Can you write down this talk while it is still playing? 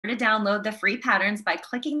to download the free patterns by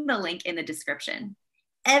clicking the link in the description.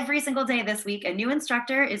 Every single day this week, a new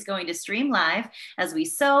instructor is going to stream live as we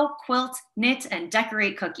sew, quilt, knit, and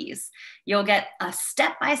decorate cookies. You'll get a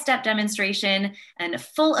step-by-step demonstration and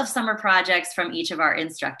full of summer projects from each of our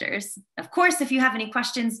instructors. Of course, if you have any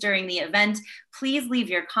questions during the event, please leave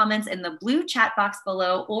your comments in the blue chat box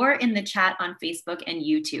below or in the chat on Facebook and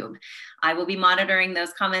YouTube. I will be monitoring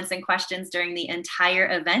those comments and questions during the entire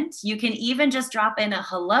event. You can even just drop in a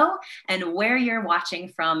hello and where you're watching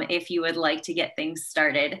from if you would like to get things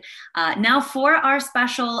started. Now for our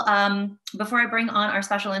special, before I bring on our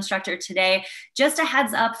special instructor today, just a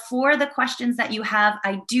heads up for the questions that you have,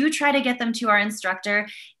 I do try to get them to our instructor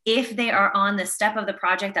if they are on the step of the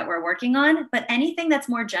project that we're working on, but anything that's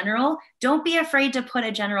more general, don't be afraid to put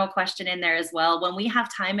a general question in there as well. When we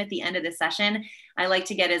have time at the end of the session, I like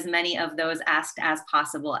to get as many of those asked as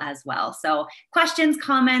possible as well. So questions,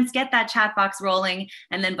 comments, get that chat box rolling.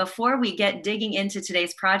 And then before we get digging into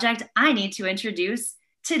today's project, I need to introduce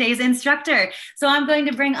today's instructor. So I'm going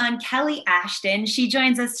to bring on Kelly Ashton. She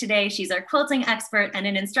joins us today. She's our quilting expert and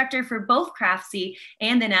an instructor for both Craftsy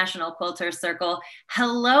and the National Quilters Circle.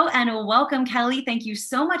 Hello and welcome, Kelly. Thank you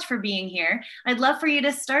so much for being here. I'd love for you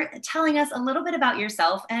to start telling us a little bit about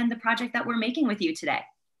yourself and the project that we're making with you today.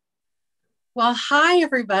 Well, hi,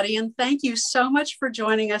 everybody, and thank you so much for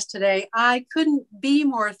joining us today. I couldn't be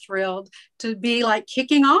more thrilled to be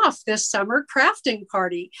kicking off this summer crafting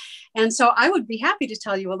party. And so I would be happy to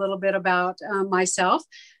tell you a little bit about myself.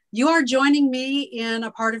 You are joining me in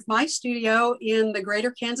a part of my studio in the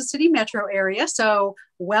greater Kansas City metro area. So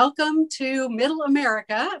welcome to Middle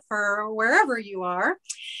America for wherever you are.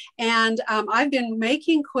 And I've been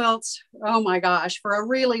making quilts, oh my gosh, for a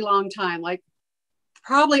really long time,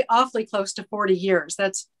 probably awfully close to 40 years.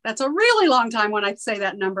 That's a really long time when I say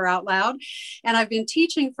that number out loud. And I've been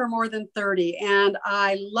teaching for more than 30. And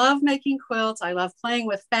I love making quilts. I love playing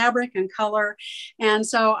with fabric and color. And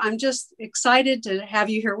so I'm just excited to have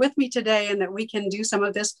you here with me today and that we can do some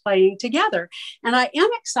of this playing together. And I am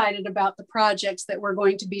excited about the projects that we're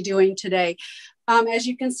going to be doing today. As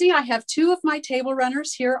you can see, I have two of my table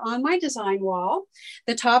runners here on my design wall.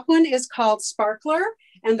 The top one is called Sparkler,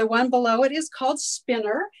 and the one below it is called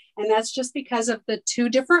Spinner. And that's just because of the two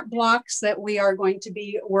different blocks that we are going to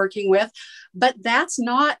be working with. But that's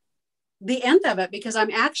not the end of it, because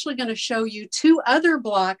I'm actually going to show you two other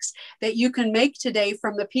blocks that you can make today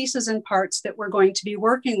from the pieces and parts that we're going to be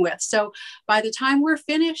working with. So by the time we're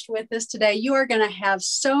finished with this today, you are going to have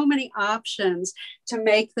so many options to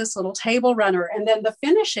make this little table runner. And then the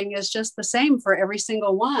finishing is just the same for every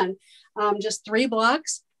single one. Just 3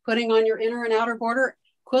 blocks, putting on your inner and outer border,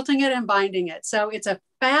 quilting it and binding it. So it's a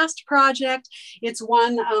fast project. It's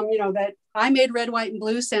one, that I made red, white, and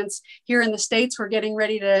blue since here in the States, we're getting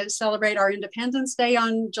ready to celebrate our Independence Day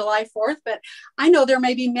on July 4th. But I know there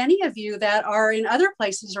may be many of you that are in other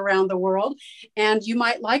places around the world, and you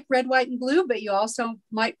might like red, white, and blue, but you also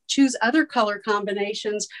might choose other color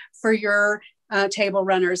combinations for your table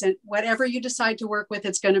runners. And whatever you decide to work with,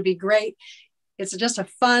 it's going to be great. It's just a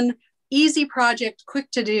fun, easy project,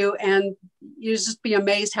 quick to do, and you just be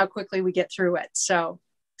amazed how quickly we get through it. So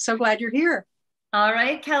glad you're here. All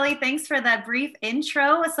right, Kelly, thanks for that brief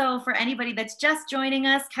intro. So for anybody that's just joining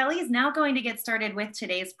us, Kelly is now going to get started with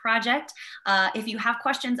today's project. If you have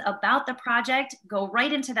questions about the project, go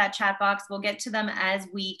right into that chat box. We'll get to them as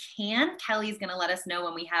we can. Kelly's going to let us know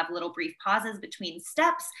when we have little brief pauses between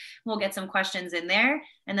steps. We'll get some questions in there,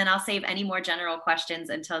 and then I'll save any more general questions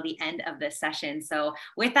until the end of this session. So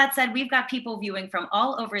with that said, we've got people viewing from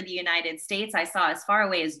all over the United States. I saw as far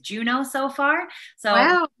away as Juneau so far. So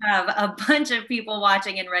wow. We have a bunch of people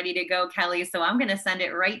watching and ready to go, Kelly. So I'm going to send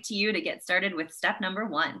it right to you to get started with step number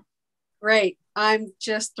 1. Great. I'm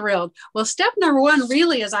just thrilled. Well, step number 1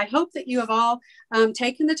 really is I hope that you have all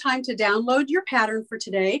taken the time to download your pattern for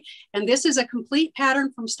today. And this is a complete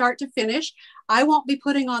pattern from start to finish. I won't be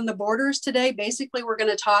putting on the borders today. Basically, we're going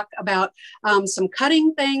to talk about some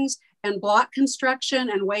cutting things and block construction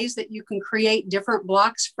and ways that you can create different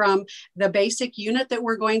blocks from the basic unit that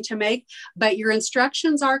we're going to make. But your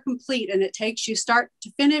instructions are complete, and it takes you start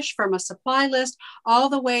to finish from a supply list all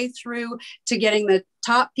the way through to getting the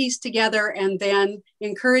top piece together and then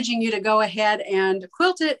encouraging you to go ahead and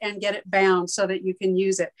quilt it and get it bound so that you can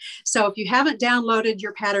use it. So if you haven't downloaded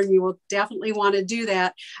your pattern, you will definitely want to do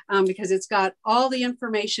that because it's got all the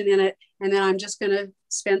information in it. And then I'm just going to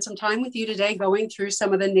spend some time with you today going through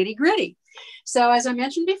some of the nitty gritty. So as I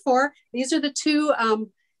mentioned before, these are the two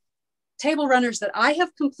table runners that I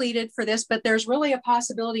have completed for this, but there's really a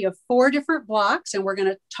possibility of 4 different blocks, and we're going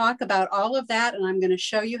to talk about all of that, and I'm going to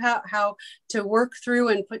show you how to work through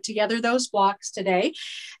and put together those blocks today.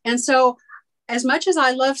 And so as much as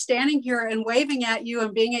I love standing here and waving at you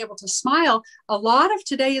and being able to smile, a lot of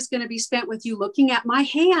today is going to be spent with you looking at my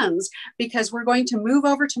hands, because we're going to move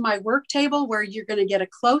over to my work table where you're going to get a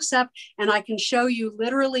close-up, and I can show you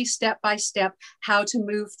literally step by step how to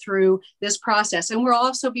move through this process. And we'll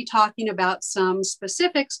also be talking about some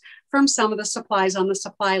specifics from some of the supplies on the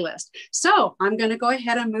supply list. So I'm going to go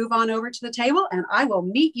ahead and move on over to the table, and I will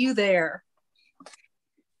meet you there.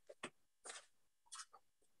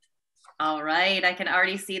 All right, I can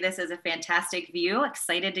already see this as a fantastic view.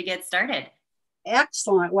 Excited to get started.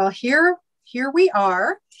 Excellent. Well, here we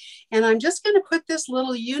are. And I'm just going to put this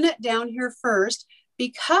little unit down here first,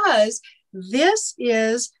 because this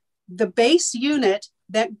is the base unit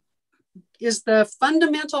that is the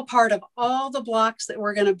fundamental part of all the blocks that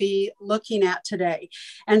we're going to be looking at today.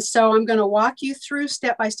 And so I'm going to walk you through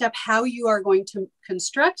step by step how you are going to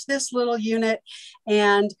construct this little unit.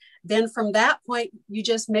 And then from that point, you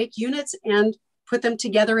just make units and put them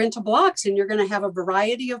together into blocks, and you're going to have a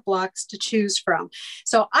variety of blocks to choose from.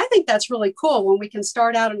 So I think that's really cool when we can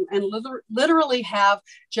start out and literally have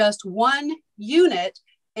just one unit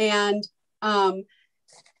and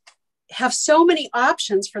have so many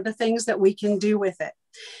options for the things that we can do with it.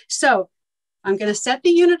 So I'm going to set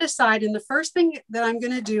the unit aside, and the first thing that I'm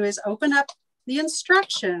going to do is open up the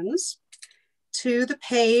instructions to the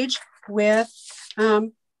page with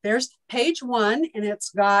there's page 1, and it's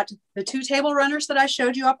got the 2 table runners that I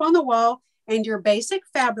showed you up on the wall and your basic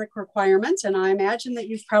fabric requirements. And I imagine that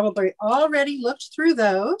you've probably already looked through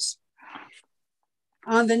those.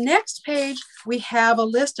 On the next page, we have a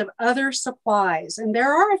list of other supplies. And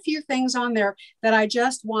there are a few things on there that I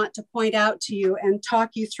just want to point out to you and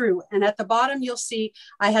talk you through. And at the bottom, you'll see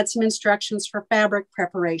I had some instructions for fabric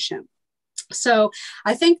preparation. So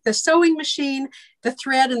I think the sewing machine, the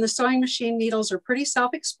thread and the sewing machine needles are pretty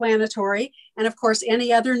self-explanatory. And of course,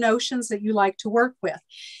 any other notions that you like to work with.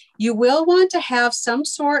 You will want to have some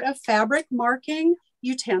sort of fabric marking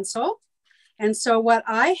utensil. And so what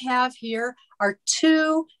I have here are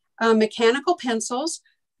 2 mechanical pencils.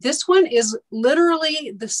 This one is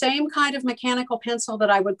literally the same kind of mechanical pencil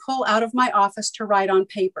that I would pull out of my office to write on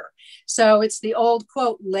paper. So it's the old,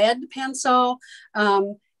 quote, lead pencil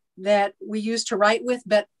that we used to write with,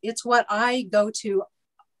 but it's what I go to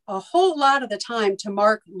a whole lot of the time to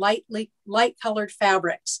mark light colored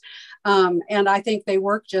fabrics. And I think they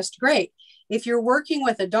work just great. If you're working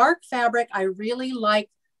with a dark fabric, I really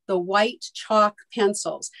like the white chalk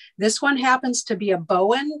pencils. This one happens to be a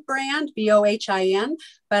Bowen brand, B-O-H-I-N,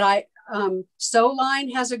 but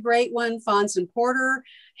Sewline has a great one. Fons and Porter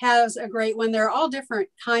has a great one. They're all different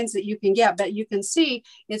kinds that you can get, but you can see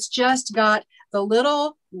it's just got the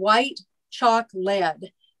little white chalk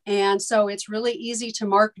lead. And so it's really easy to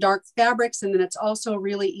mark dark fabrics, and then it's also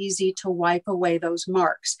really easy to wipe away those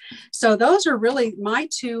marks. So those are really my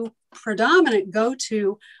 2 predominant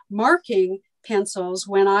go-to marking pencils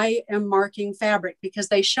when I am marking fabric, because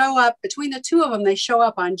they show up, between the 2 of them, they show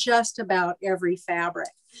up on just about every fabric.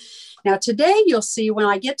 Now today you'll see when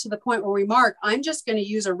I get to the point where we mark, I'm just going to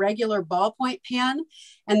use a regular ballpoint pen.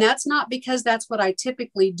 And that's not because that's what I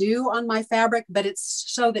typically do on my fabric, but it's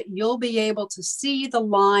so that you'll be able to see the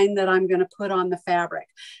line that I'm going to put on the fabric.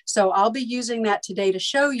 So I'll be using that today to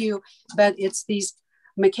show you, but it's these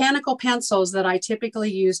mechanical pencils that I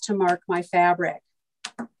typically use to mark my fabric.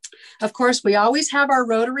 Of course, we always have our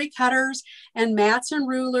rotary cutters and mats and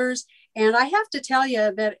rulers. And I have to tell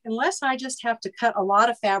you that unless I just have to cut a lot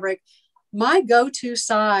of fabric, my go-to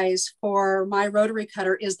size for my rotary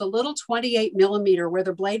cutter is the little 28 millimeter, where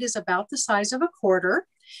the blade is about the size of a quarter.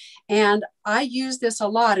 And I use this a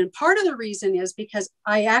lot. And part of the reason is because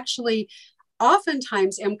I actually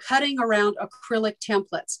oftentimes am cutting around acrylic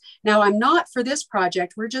templates. Now, I'm not for this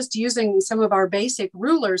project. We're just using some of our basic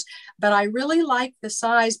rulers, but I really like the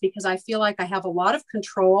size because I feel like I have a lot of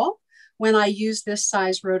control when I use this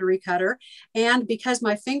size rotary cutter. And because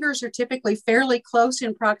my fingers are typically fairly close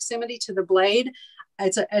in proximity to the blade,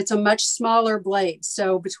 it's a much smaller blade.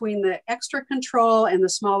 So between the extra control and the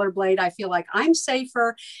smaller blade, I feel like I'm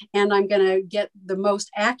safer and I'm going to get the most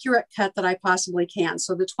accurate cut that I possibly can.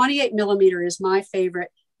 So the 28 millimeter is my favorite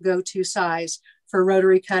go-to size for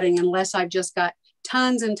rotary cutting, unless I've just got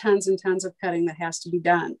tons and tons and tons of cutting that has to be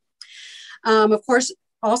done. Of course,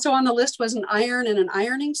 Also on the list was an iron and an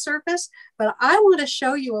ironing surface, but I want to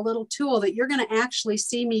show you a little tool that you're going to actually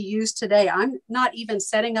see me use today. I'm not even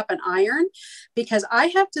setting up an iron because I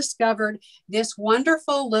have discovered this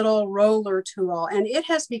wonderful little roller tool, and it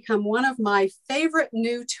has become one of my favorite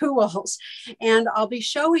new tools. And I'll be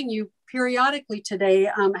showing you periodically today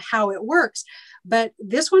how it works. But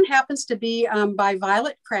this one happens to be by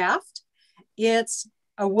Violet Craft. It's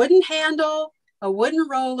a wooden handle, a wooden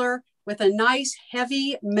roller, with a nice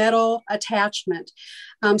heavy metal attachment.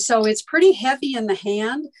 So it's pretty heavy in the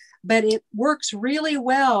hand, but it works really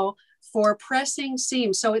well for pressing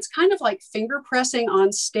seams. So it's kind of like finger pressing on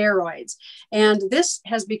steroids. And this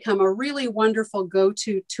has become a really wonderful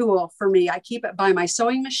go-to tool for me. I keep it by my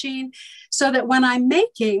sewing machine so that when I'm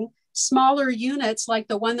making smaller units like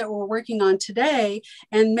the one that we're working on today,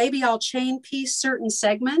 and maybe I'll chain piece certain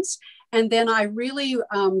segments, and then I really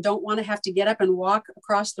don't want to have to get up and walk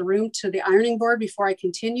across the room to the ironing board before I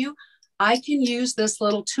continue, I can use this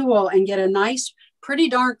little tool and get a nice, pretty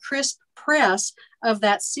darn crisp press of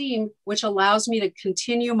that seam, which allows me to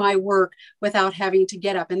continue my work without having to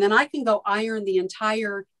get up. And then I can go iron the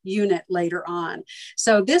entire unit later on.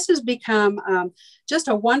 So this has become just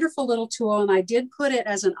a wonderful little tool. And I did put it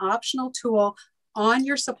as an optional tool on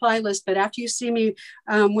your supply list, but after you see me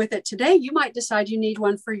with it today, you might decide you need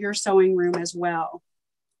one for your sewing room as well.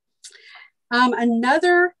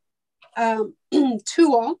 Another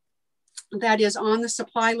tool that is on the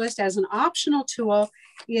supply list as an optional tool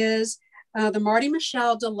is the Marty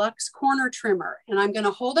Michelle Deluxe Corner Trimmer. And I'm going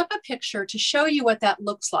to hold up a picture to show you what that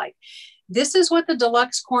looks like. This is what the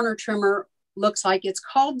Deluxe Corner Trimmer looks like. It's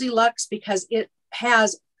called Deluxe because it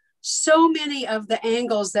has so many of the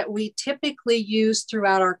angles that we typically use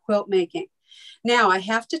throughout our quilt making. Now, I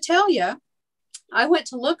have to tell you, I went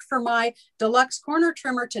to look for my Deluxe Corner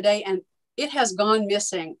Trimmer today and it has gone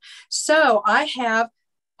missing. So I have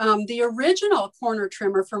the original corner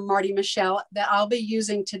trimmer from Marty Michelle that I'll be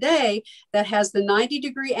using today that has the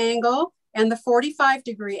 90-degree angle and the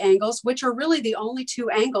 45-degree angles, which are really the only two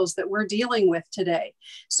angles that we're dealing with today.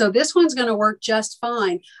 So this one's going to work just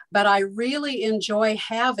fine, but I really enjoy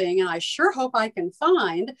having, and I sure hope I can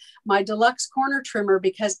find, my Deluxe Corner Trimmer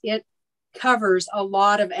because it covers a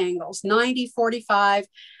lot of angles, 90, 45,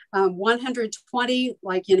 120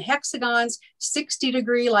 like in hexagons, 60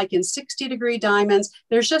 degree like in 60-degree diamonds.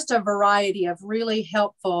 There's just a variety of really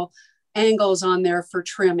helpful angles on there for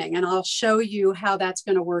trimming. And I'll show you how that's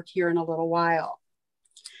going to work here in a little while.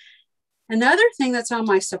 Another thing that's on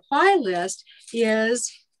my supply list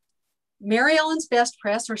is Mary Ellen's Best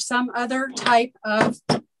Press or some other type of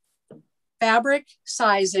fabric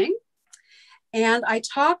sizing. And I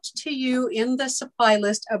talked to you in the supply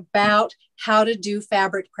list about how to do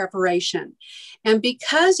fabric preparation. And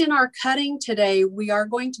because in our cutting today, we are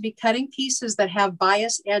going to be cutting pieces that have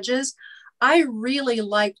bias edges, I really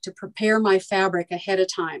like to prepare my fabric ahead of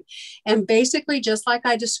time. And basically, just like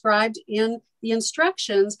I described in the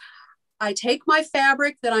instructions, I take my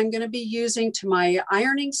fabric that I'm going to be using to my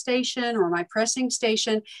ironing station or my pressing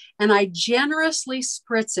station, and I generously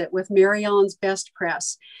spritz it with Mary Ellen's Best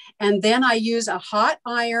Press. And then I use a hot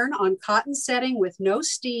iron on cotton setting with no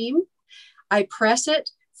steam. I press it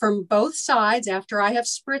from both sides after I have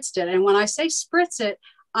spritzed it. And when I say spritz it,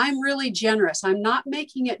 I'm really generous. I'm not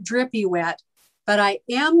making it drippy wet, but I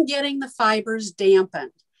am getting the fibers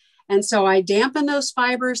dampened. And so I dampen those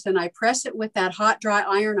fibers, then I press it with that hot dry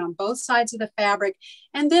iron on both sides of the fabric.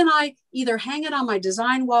 And then I either hang it on my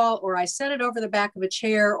design wall or I set it over the back of a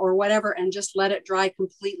chair or whatever and just let it dry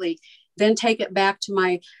completely. Then take it back to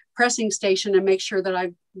my pressing station and make sure that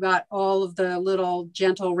I've got all of the little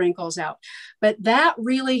gentle wrinkles out. But that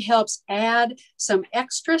really helps add some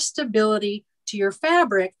extra stability to your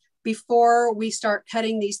fabric before we start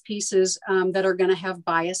cutting these pieces that are going to have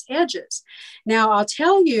bias edges. Now, I'll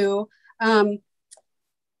tell you kind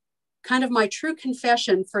of my true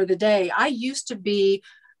confession for the day. I used to be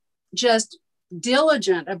just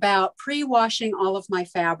diligent about pre-washing all of my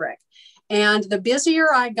fabric. And the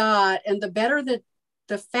busier I got and the better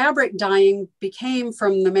the fabric dyeing became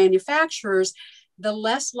from the manufacturers, the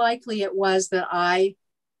less likely it was that I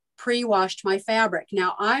pre-washed my fabric.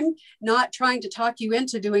 Now, I'm not trying to talk you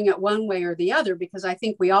into doing it one way or the other, because I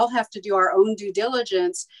think we all have to do our own due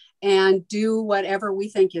diligence and do whatever we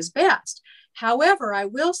think is best. However, I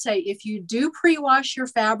will say if you do pre-wash your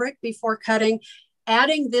fabric before cutting,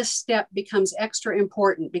 adding this step becomes extra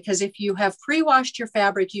important, because if you have pre-washed your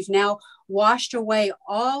fabric, you've now washed away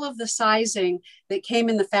all of the sizing that came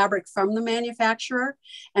in the fabric from the manufacturer.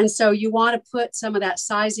 And so you want to put some of that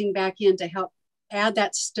sizing back in to help add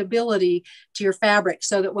that stability to your fabric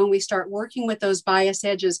so that when we start working with those bias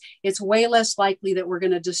edges, it's way less likely that we're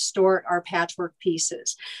going to distort our patchwork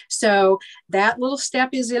pieces. So that little step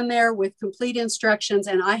is in there with complete instructions,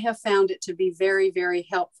 and I have found it to be very, very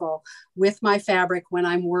helpful with my fabric when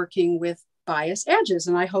I'm working with bias edges,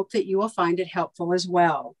 and I hope that you will find it helpful as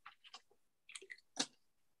well.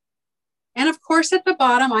 And of course, at the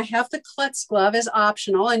bottom, I have the klutz glove as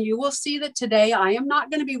optional, and you will see that today I am not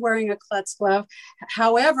going to be wearing a klutz glove.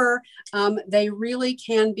 However, they really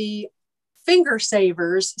can be finger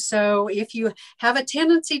savers. So if you have a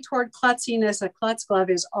tendency toward klutziness, a klutz glove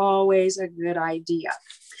is always a good idea.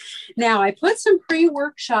 Now, I put some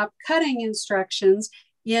pre-workshop cutting instructions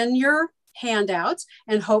in your handouts,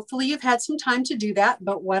 and hopefully you've had some time to do that.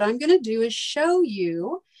 But what I'm going to do is show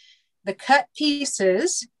you the cut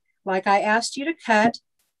pieces like I asked you to cut.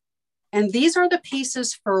 And these are the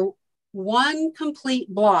pieces for one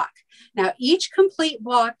complete block. Now, each complete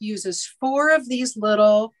block uses 4 of these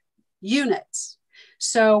little units.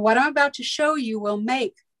 So what I'm about to show you will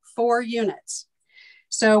make 4 units.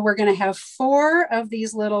 So we're going to have 4 of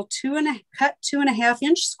these little cut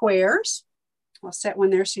 2.5-inch squares. I'll set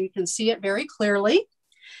one there so you can see it very clearly.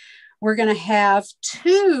 We're going to have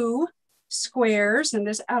 2 squares, and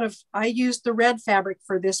I used the red fabric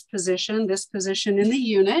for this position in the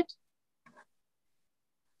unit.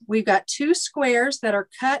 We've got 2 squares that are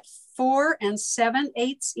cut 4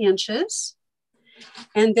 7/8 inches.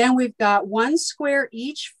 And then we've got 1 square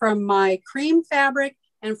each from my cream fabric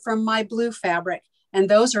and from my blue fabric. And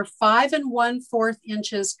those are 5 1/4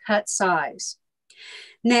 inches cut size.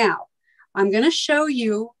 Now, I'm going to show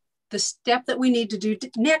you the step that we need to do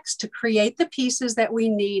next to create the pieces that we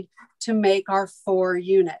need to make our 4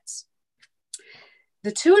 units.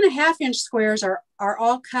 The 2.5-inch squares are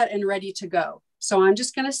all cut and ready to go. So I'm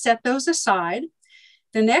just going to set those aside.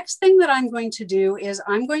 The next thing that I'm going to do is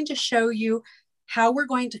I'm going to show you how we're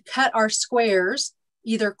going to cut our squares,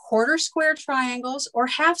 either quarter square triangles or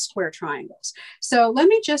half square triangles. So let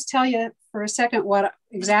me just tell you for a second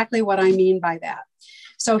exactly what I mean by that.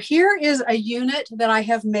 So here is a unit that I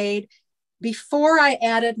have made before I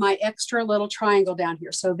added my extra little triangle down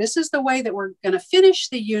here. So this is the way that we're going to finish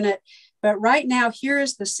the unit. But right now, here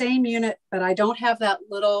is the same unit, but I don't have that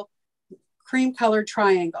little cream colored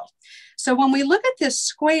triangle. So when we look at this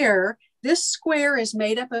square is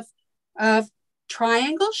made up of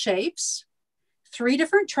triangle shapes, 3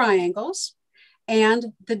 different triangles.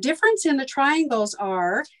 And the difference in the triangles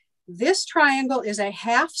are, this triangle is a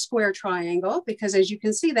half square triangle because, as you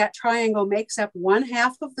can see, that triangle makes up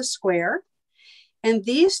 1/2 of the square. And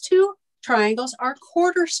these 2 triangles are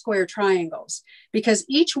quarter square triangles because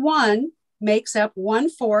each one makes up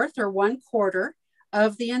 1/4 or 1/4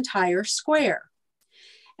 of the entire square.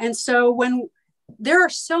 And so when there are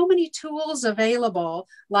so many tools available,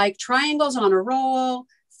 like triangles on a roll,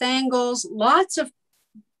 thangles, lots of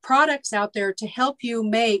products out there to help you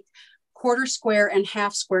make quarter square and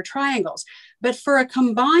half square triangles. But for a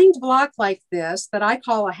combined block like this, that I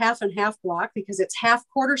call a half and half block because it's half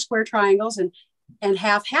quarter square triangles and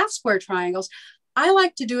half square triangles, I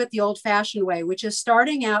like to do it the old-fashioned way, which is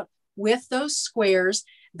starting out with those squares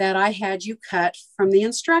that I had you cut from the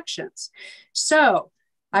instructions. So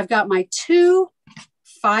I've got my 2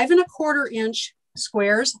 5 1/4 inch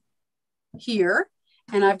squares here,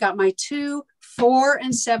 and I've got my 2 4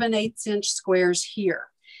 7/8 inch squares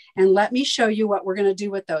here. And let me show you what we're going to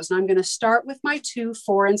do with those. And I'm going to start with my 2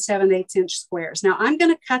 4 7/8 inch squares. Now I'm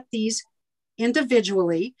going to cut these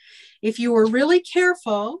individually. If you were really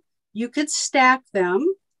careful, you could stack them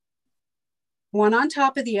one on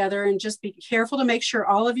top of the other and just be careful to make sure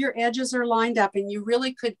all of your edges are lined up, and you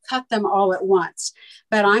really could cut them all at once.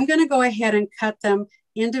 But I'm going to go ahead and cut them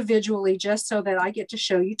individually just so that I get to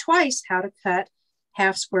show you twice how to cut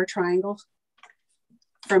half square triangles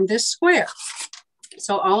from this square.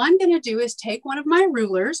 So all I'm going to do is take one of my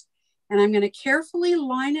rulers and I'm going to carefully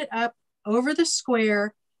line it up over the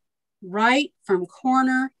square right from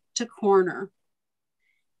corner to corner.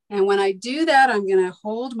 And when I do that, I'm going to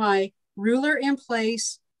hold my ruler in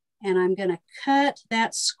place and I'm going to cut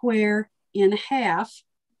that square in half.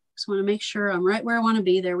 Just want to make sure I'm right where I want to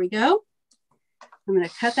be. There we go. I'm going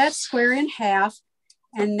to cut that square in half.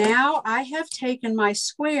 And now I have taken my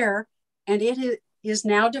square and it is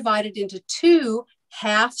now divided into 2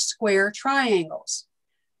 half square triangles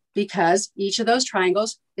because each of those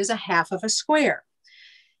triangles is a half of a square.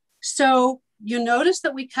 So you notice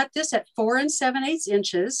that we cut this at 4 7/8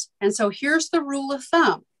 inches. And so here's the rule of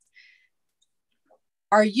thumb.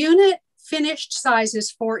 Our unit finished size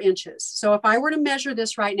is 4 inches. So if I were to measure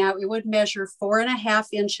this right now, it would measure 4.5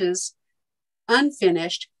 inches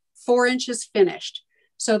unfinished, 4 inches finished.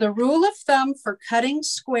 So the rule of thumb for cutting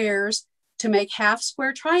squares to make half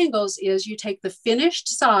square triangles is you take the finished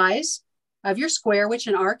size of your square, which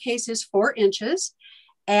in our case is 4 inches,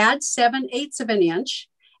 add 7/8 of an inch,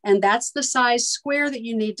 and that's the size square that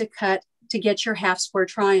you need to cut to get your half square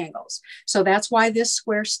triangles. So that's why this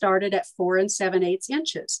square started at 4 7/8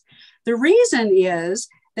 inches. The reason is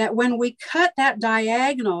that when we cut that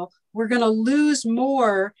diagonal, we're going to lose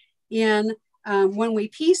more in when we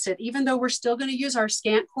piece it, even though we're still going to use our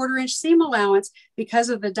scant 1/4 inch seam allowance, because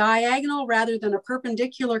of the diagonal rather than a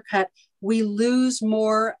perpendicular cut, we lose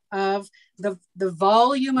more of the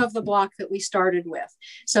volume of the block that we started with.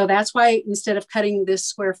 So that's why instead of cutting this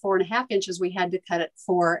square 4 1/2 inches, we had to cut it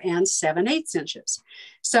 4 7/8 inches.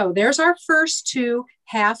 So there's our first 2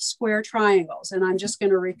 half square triangles. And I'm just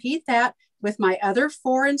going to repeat that with my other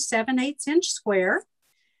 4 7/8 inch square,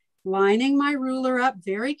 lining my ruler up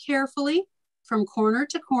very carefully from corner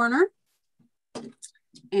to corner,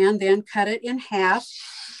 and then cut it in half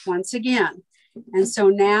once again. And so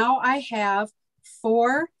now I have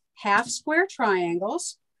 4 half square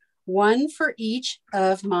triangles, 1 for each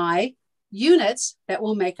of my units that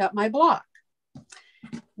will make up my block.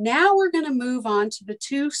 Now we're going to move on to the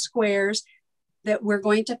 2 squares that we're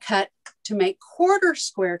going to cut to make 1/4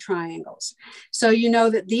 square triangles. So you know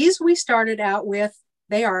that these we started out with,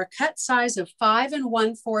 they are a cut size of 5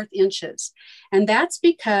 1/4 inches. And that's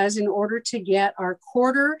because in order to get our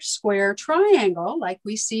 1/4 square triangle, like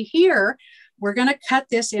we see here, we're going to cut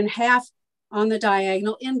this in half on the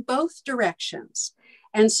diagonal in both directions.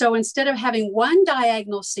 And so instead of having one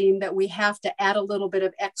diagonal seam that we have to add a little bit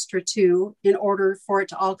of extra to in order for it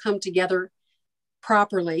to all come together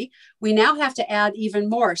properly, we now have to add even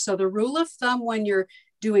more. So the rule of thumb when you're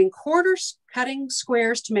doing cutting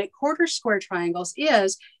squares to make 1/4 square triangles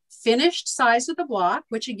is finished size of the block,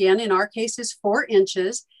 which again, in our case is 4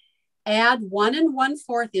 inches, add 1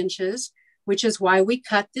 1/4 inches, which is why we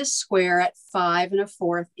cut this square at 5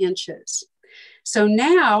 1/4 inches. So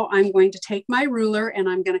now I'm going to take my ruler and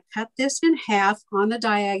I'm going to cut this in half on the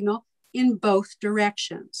diagonal in both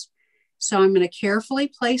directions. So I'm going to carefully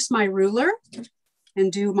place my ruler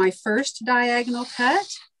and do my first diagonal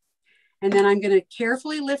cut. And then I'm going to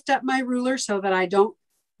carefully lift up my ruler so that I don't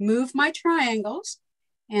move my triangles.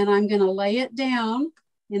 And I'm going to lay it down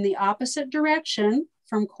in the opposite direction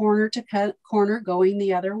from corner to corner going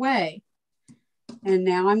the other way. And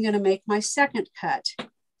now I'm going to make my second cut.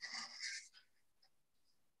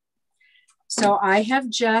 So I have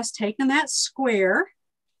just taken that square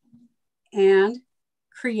and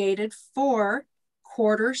created 4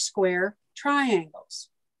 1/4 square triangles.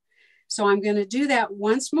 So I'm going to do that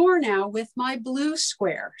once more now with my blue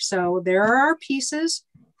square. So there are our pieces,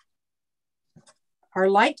 our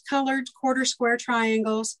light colored 1/4 square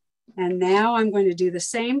triangles. And now I'm going to do the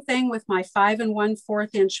same thing with my 5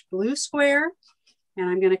 1/4 inch blue square. And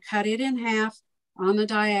I'm going to cut it in half on the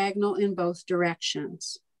diagonal in both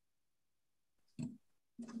directions.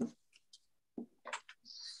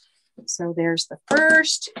 So there's the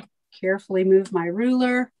first. Carefully move my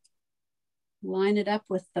ruler, line it up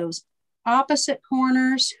with those opposite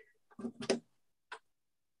corners,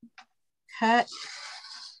 cut,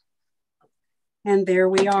 and there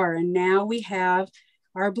we are. And now we have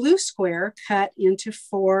our blue square cut into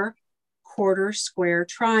 4 1/4 square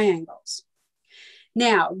triangles.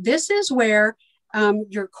 Now, this is where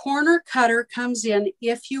your corner cutter comes in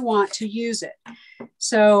if you want to use it.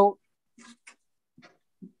 So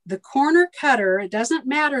the corner cutter, it doesn't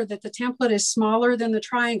matter that the template is smaller than the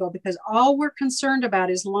triangle, because all we're concerned about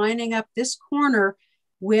is lining up this corner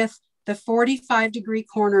with the 45-degree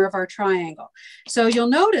corner of our triangle. So you'll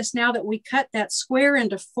notice now that we cut that square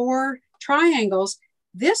into 4 triangles,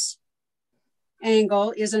 this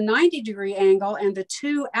angle is a 90-degree angle and the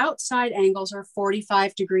 2 outside angles are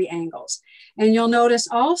 45-degree angles. And you'll notice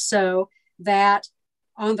also that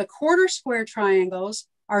on the 1/4 square triangles,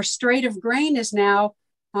 our straight of grain is now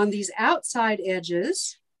on these outside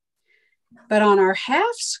edges, but on our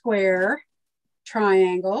half square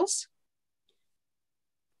triangles,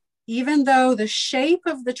 even though the shape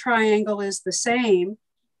of the triangle is the same,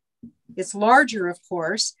 it's larger, of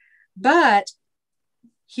course, but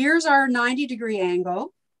here's our 90-degree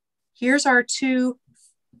angle. Here's our 2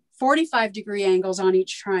 45-degree angles on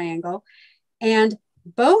each triangle. And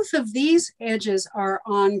both of these edges are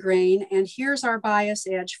on grain. And here's our bias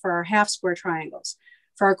edge for our half square triangles.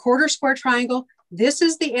 For our 1/4 square triangle, this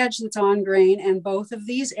is the edge that's on grain and both of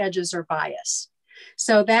these edges are bias.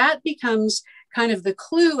 So that becomes kind of the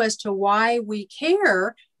clue as to why we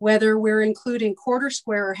care whether we're including 1/4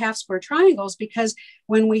 square or half square triangles, because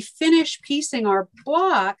when we finish piecing our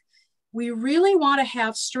block, we really want to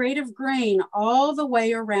have straight of grain all the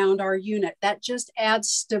way around our unit. That just adds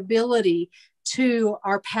stability to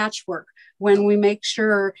our patchwork when we make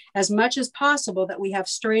sure as much as possible that we have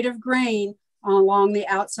straight of grain along the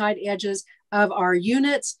outside edges of our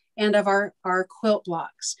units and of our quilt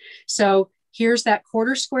blocks. So here's that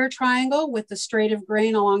quarter square triangle with the straight of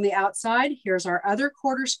grain along the outside. Here's our other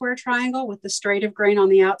quarter square triangle with the straight of grain on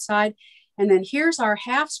the outside. And then here's our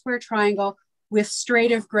half square triangle with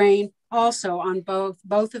straight of grain also on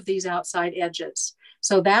both of these outside edges.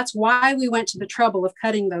 So that's why we went to the trouble of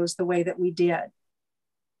cutting those the way that we did.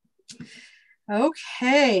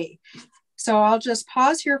 Okay, so I'll just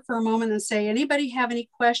pause here for a moment and say, anybody have any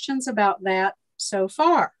questions about that so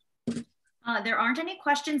far? There aren't any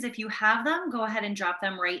questions. If you have them, go ahead and drop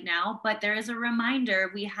them right now. But there is a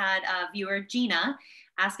reminder. We had a viewer, Gina,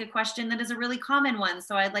 ask a question that is a really common one.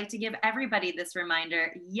 So I'd like to give everybody this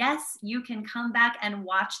reminder. Yes, you can come back and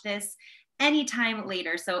watch this anytime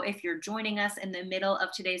later. So if you're joining us in the middle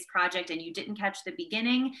of today's project and you didn't catch the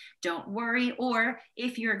beginning, don't worry. Or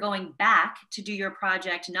if you're going back to do your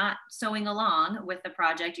project, not sewing along with the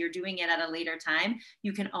project, you're doing it at a later time,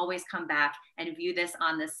 you can always come back and view this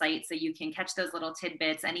on the site so you can catch those little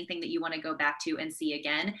tidbits, anything that you want to go back to and see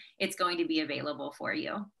again, it's going to be available for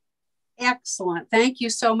you. Excellent. Thank you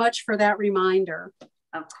so much for that reminder.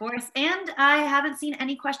 Of course. And I haven't seen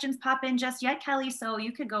any questions pop in just yet, Kelly, so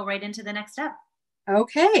you could go right into the next step.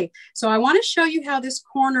 Okay, so I want to show you how this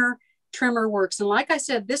corner trimmer works. And like I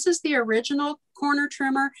said, this is the original corner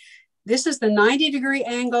trimmer. This is the 90-degree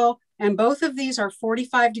angle, and both of these are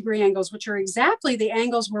 45-degree angles, which are exactly the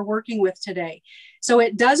angles we're working with today. So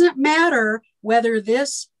it doesn't matter whether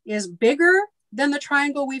this is bigger than the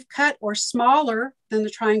triangle we've cut or smaller than the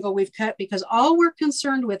triangle we've cut, because all we're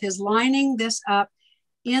concerned with is lining this up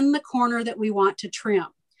in the corner that we want to trim.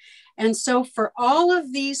 And so for all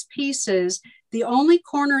of these pieces, the only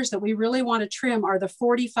corners that we really want to trim are the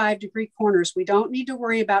 45-degree corners. We don't need to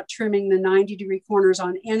worry about trimming the 90-degree corners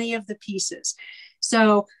on any of the pieces.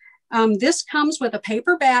 So this comes with a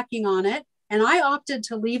paper backing on it. And I opted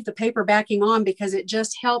to leave the paper backing on because it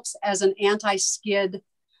just helps as an anti-skid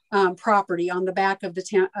property on the back of the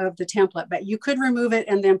template. But you could remove it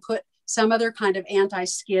and then put some other kind of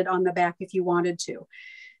anti-skid on the back if you wanted to.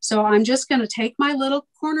 So I'm just going to take my little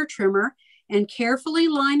corner trimmer and carefully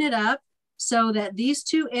line it up so that these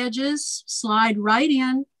two edges slide right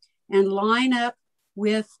in and line up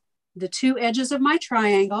with the two edges of my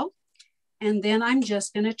triangle. And then I'm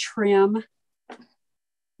just going to trim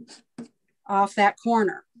off that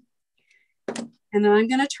corner. And then I'm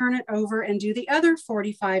going to turn it over and do the other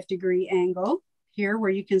 45-degree angle here where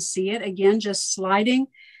you can see it. Again, just sliding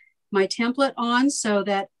my template on so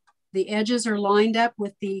that the edges are lined up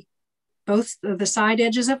with both of the side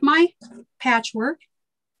edges of my patchwork,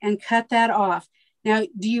 and cut that off. Now,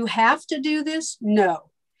 do you have to do this?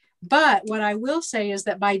 No. But what I will say is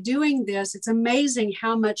that by doing this, it's amazing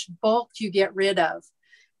how much bulk you get rid of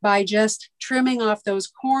by just trimming off those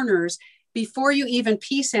corners before you even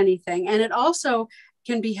piece anything. And it also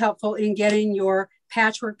can be helpful in getting your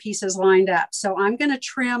patchwork pieces lined up. So I'm going to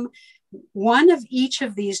trim one of each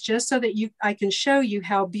of these just so that I can show you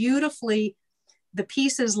how beautifully the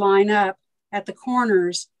pieces line up at the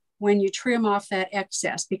corners when you trim off that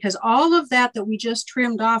excess, because all of that we just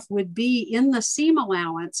trimmed off would be in the seam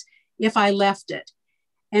allowance if I left it.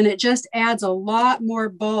 And it just adds a lot more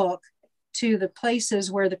bulk to the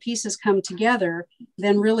places where the pieces come together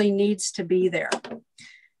than really needs to be there.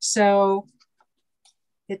 So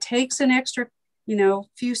it takes an extra,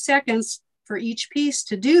 few seconds for each piece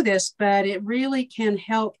to do this, but it really can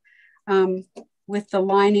help with the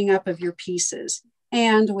lining up of your pieces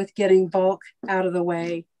and with getting bulk out of the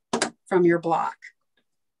way from your block.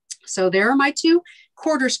 So there are my two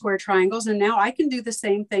quarter square triangles. And now I can do the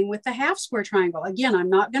same thing with the half square triangle. Again, I'm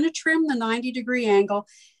not going to trim the 90-degree angle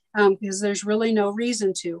because there's really no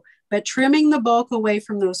reason to, but trimming the bulk away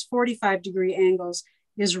from those 45-degree angles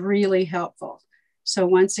is really helpful. So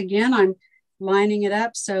once again, I'm lining it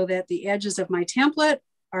up so that the edges of my template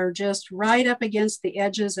are just right up against the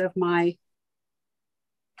edges of my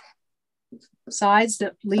sides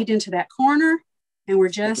that lead into that corner. And we're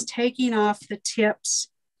just taking off the tips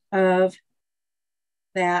of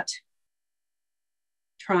that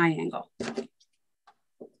triangle.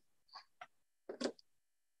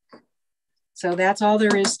 So that's all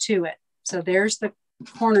there is to it. So there's the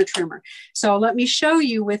corner trimmer. So let me show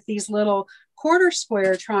you with these little quarter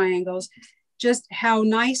square triangles just how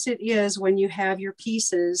nice it is when you have your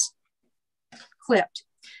pieces clipped.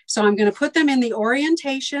 So I'm going to put them in the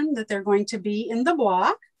orientation that they're going to be in the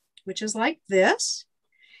block, which is like this.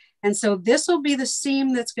 And so this will be the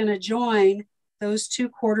seam that's going to join those 2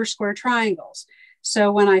 quarter square triangles.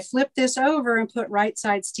 So when I flip this over and put right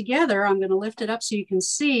sides together, I'm going to lift it up so you can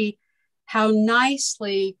see how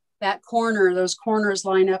nicely that corner, those corners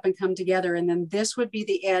line up and come together. And then this would be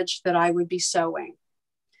the edge that I would be sewing.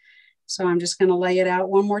 So I'm just going to lay it out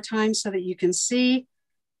one more time so that you can see.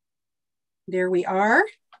 There we are.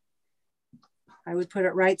 I would put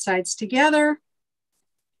it right sides together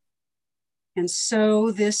and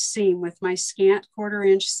sew this seam with my scant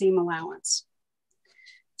 1/4 inch seam allowance.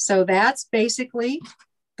 So that's basically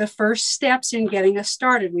the first steps in getting us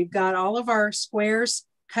started. We've got all of our squares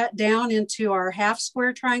cut down into our half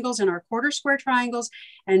square triangles and our 1/4 square triangles.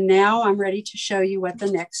 And now I'm ready to show you what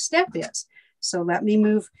the next step is. So let me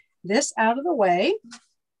move this out of the way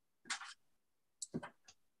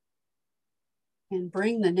and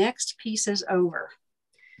bring the next pieces over.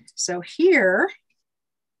 So here,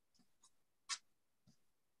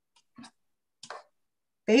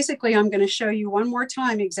 basically, I'm going to show you one more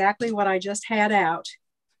time exactly what I just had out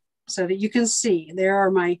so that you can see. There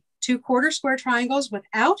are my 2 1/4 square triangles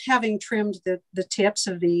without having trimmed the tips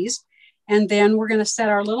of these. And then we're going to set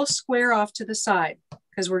our little square off to the side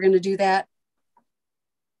because we're going to do that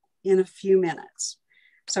in a few minutes.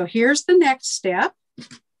 So here's the next step,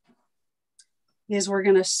 is we're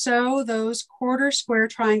going to sew those 1/4 square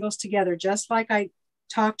triangles together, just like I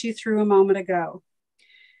talked you through a moment ago.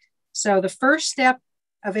 So the first step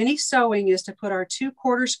of any sewing is to put our 2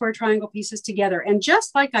 1/4 square triangle pieces together. And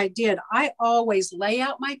just like I did, I always lay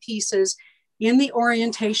out my pieces in the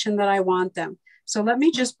orientation that I want them. So let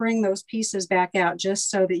me just bring those pieces back out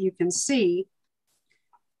just so that you can see.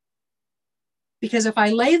 Because if I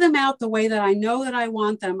lay them out the way that I know that I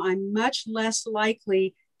want them, I'm much less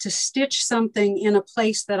likely to stitch something in a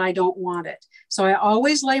place that I don't want it. So I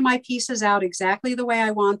always lay my pieces out exactly the way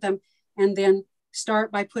I want them and then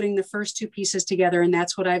start by putting the first 2 pieces together. And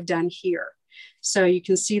that's what I've done here. So you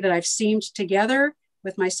can see that I've seamed together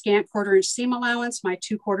with my scant 1/4 inch seam allowance, my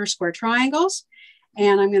 2 1/4 square triangles,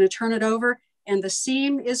 and I'm going to turn it over and the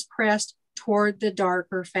seam is pressed toward the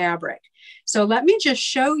darker fabric. So let me just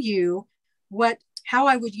show you how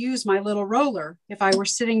I would use my little roller. If I were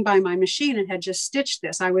sitting by my machine and had just stitched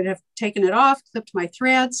this, I would have taken it off, clipped my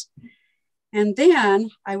threads, and then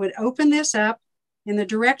I would open this up in the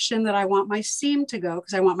direction that I want my seam to go,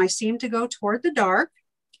 because I want my seam to go toward the dark.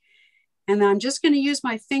 And then I'm just going to use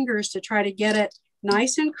my fingers to try to get it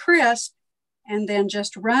nice and crisp, and then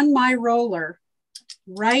just run my roller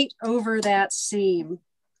right over that seam.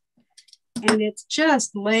 And it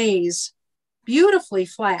just lays beautifully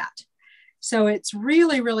flat. So it's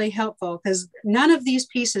really, really helpful because none of these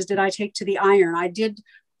pieces did I take to the iron. I did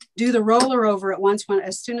do the roller over it once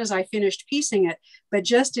as soon as I finished piecing it, but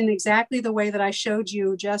just in exactly the way that I showed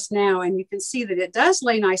you just now. And you can see that it does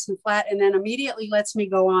lay nice and flat and then immediately lets me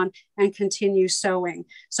go on and continue sewing.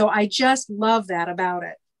 So I just love that about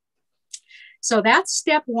it. So that's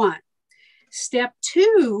step 1. Step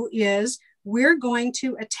 2 is we're going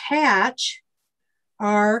to attach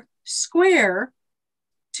our square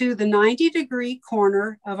to the 90-degree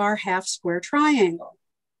corner of our half square triangle.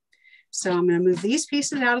 So I'm going to move these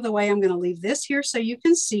pieces out of the way. I'm going to leave this here so you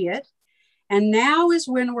can see it. And now is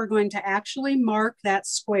when we're going to actually mark that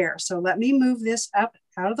square. So let me move this up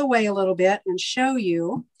out of the way a little bit and show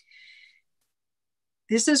you.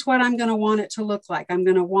 This is what I'm going to want it to look like. I'm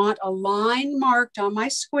going to want a line marked on my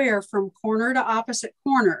square from corner to opposite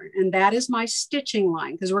corner. And that is my stitching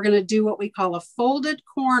line, because we're going to do what we call a folded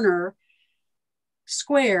corner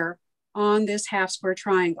square on this half square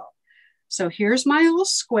triangle. So here's my little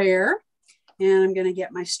square, and I'm going to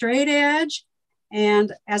get my straight edge.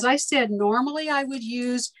 And as I said, normally I would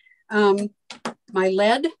use my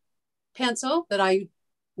lead pencil that I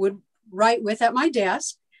would write with at my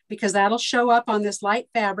desk, because that'll show up on this light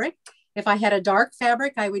fabric. If I had a dark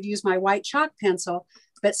fabric, I would use my white chalk pencil.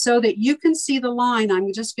 But so that you can see the line,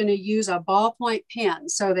 I'm just going to use a ballpoint pen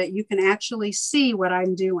so that you can actually see what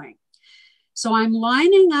I'm doing. So I'm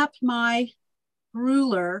lining up my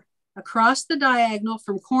ruler across the diagonal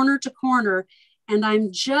from corner to corner, and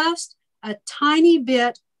I'm just a tiny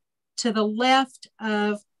bit to the left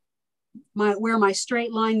of where my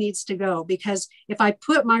straight line needs to go, because if I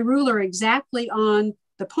put my ruler exactly on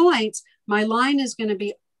the points, my line is going to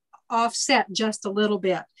be offset just a little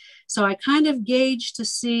bit. So I kind of gauge to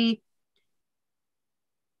see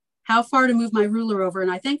how far to move my ruler over,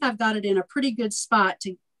 and I think I've got it in a pretty good spot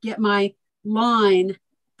to get my line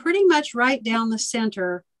pretty much right down the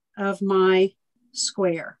center of my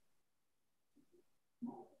square.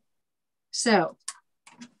 So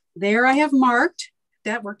there I have marked.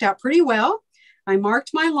 That worked out pretty well. I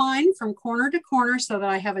marked my line from corner to corner so that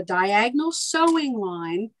I have a diagonal sewing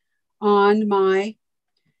line on my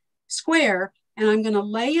square, and I'm going to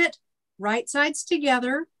lay it right sides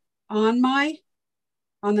together on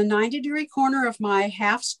the 90-degree corner of my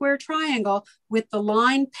half square triangle with the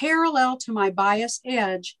line parallel to my bias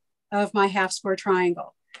edge of my half square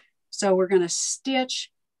triangle. So we're going to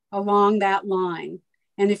stitch along that line.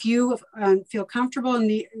 And if you feel comfortable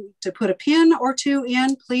to put a pin or two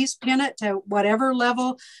in, please pin it to whatever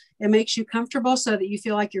level it makes you comfortable so that you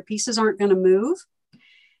feel like your pieces aren't going to move.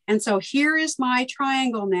 And so here is my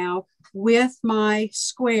triangle now with my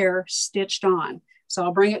square stitched on. So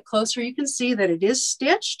I'll bring it closer. You can see that it is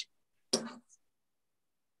stitched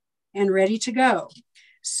and ready to go.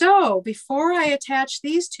 So before I attach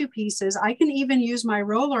these two pieces, I can even use my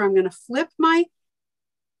roller. I'm going to flip my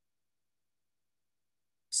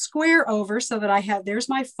square over so that there's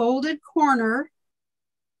my folded corner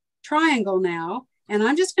triangle now. And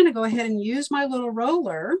I'm just going to go ahead and use my little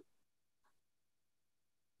roller.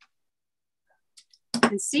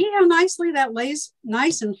 And see how nicely that lays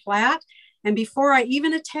nice and flat. And before I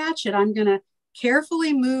even attach it, I'm going to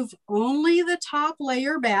carefully move only the top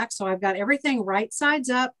layer back. So I've got everything right sides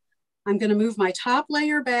up. I'm going to move my top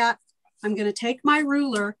layer back. I'm going to take my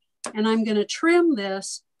ruler and I'm going to trim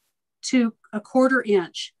this to 1/4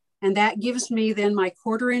 inch. And that gives me then my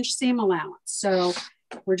 1/4 inch seam allowance. So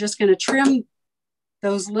we're just going to trim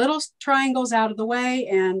those little triangles out of the way,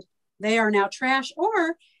 and they are now trash.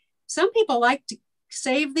 Or some people like to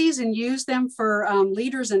save these and use them for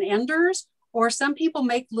leaders and enders, or some people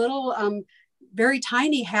make little very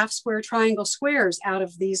tiny half square triangle squares out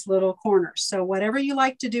of these little corners. So whatever you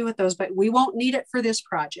like to do with those, but we won't need it for this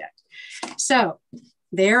project. So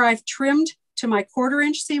there I've trimmed to my 1/4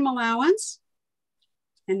 inch seam allowance.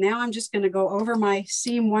 And now I'm just going to go over my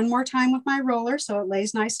seam one more time with my roller so it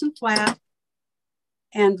lays nice and flat.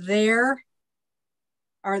 And there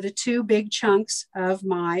are the two big chunks of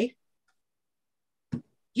my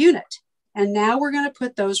unit. And now we're going to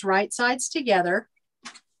put those right sides together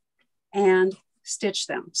and stitch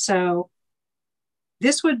them. So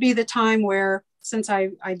this would be the time where, since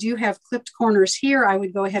I do have clipped corners here, I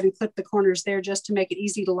would go ahead and clip the corners there just to make it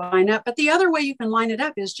easy to line up. But the other way you can line it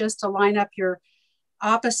up is just to line up your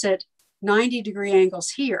opposite 90-degree angles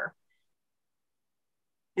here.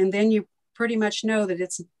 And then you pretty much know that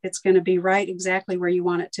it's going to be right exactly where you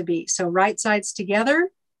want it to be. So right sides together.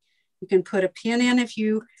 You can put a pin in if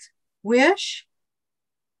you wish.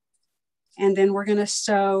 And then we're going to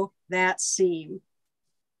sew that seam.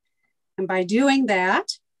 And by doing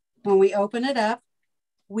that, when we open it up,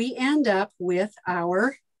 we end up with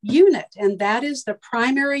our unit. And that is the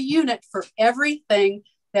primary unit for everything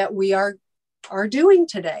that we are doing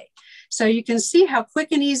today. So you can see how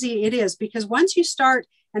quick and easy it is, because once you start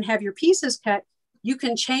and have your pieces cut, you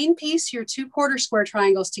can chain piece your 2/4 square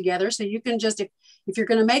triangles together. So you can just, if you're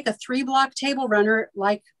going to make a 3-block table runner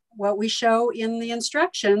like what we show in the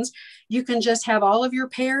instructions, you can just have all of your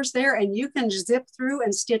pairs there and you can zip through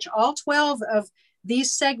and stitch all 12 of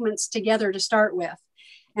these segments together to start with.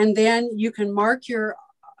 And then you can mark your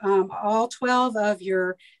all 12 of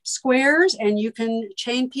your squares, and you can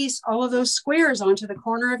chain piece all of those squares onto the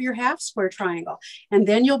corner of your half square triangle. And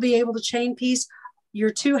then you'll be able to chain piece your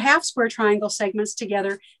 2 half square triangle segments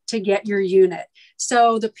together to get your unit.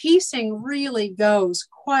 So the piecing really goes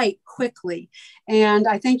quite quickly. And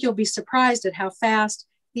I think you'll be surprised at how fast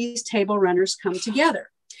these table runners come together.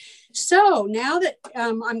 So now that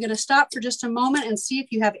I'm going to stop for just a moment and see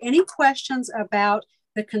if you have any questions about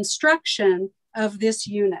the construction of this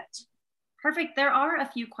unit. Perfect. There are a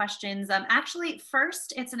few questions. Actually,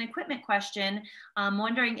 first, it's an equipment question. I'm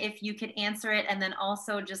wondering if you could answer it and then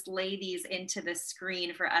also just lay these into the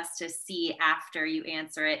screen for us to see after you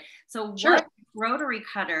answer it. So Sure. What rotary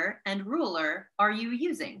cutter and ruler are you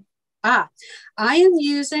using? I am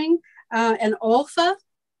using an Olfa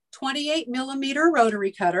 28mm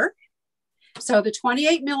rotary cutter. So the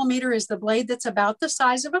 28mm is the blade that's about the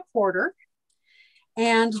size of a quarter.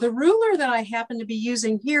 And the ruler that I happen to be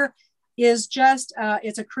using here is just,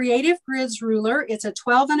 it's a Creative Grids ruler. It's a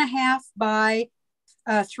 12.5 by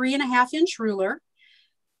 3.5 inch ruler.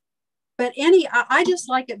 But I just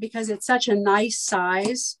like it because it's such a nice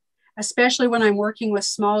size, especially when I'm working with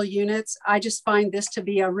small units. I just find this to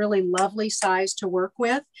be a really lovely size to work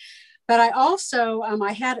with. But I also,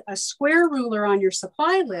 I had a square ruler on your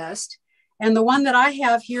supply list. And the one that I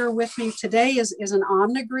have here with me today is an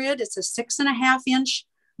Omnigrid. It's a 6.5 inch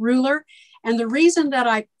ruler. And the reason that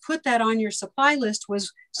I put that on your supply list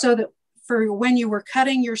was so that for when you were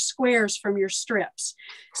cutting your squares from your strips.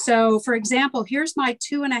 So for example, here's my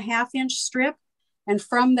 2.5 inch strip. And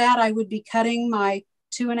from that, I would be cutting my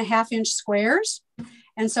 2.5-inch squares.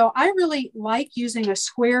 And so I really like using a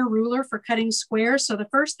square ruler for cutting squares. So the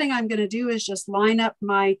first thing I'm going to do is just line up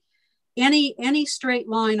my any straight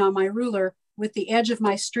line on my ruler with the edge of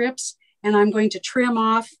my strips. And I'm going to trim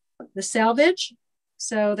off the selvage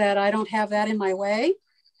so that I don't have that in my way.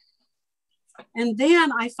 And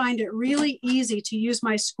then I find it really easy to use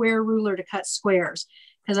my square ruler to cut squares,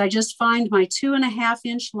 because I just find my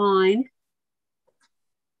 2.5-inch line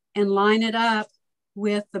and line it up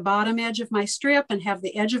with the bottom edge of my strip and have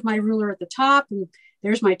the edge of my ruler at the top. And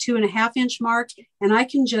there's my 2.5-inch mark. And I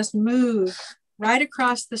can just move right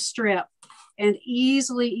across the strip and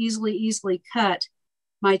easily cut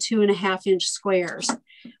my 2.5-inch squares,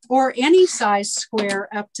 or any size square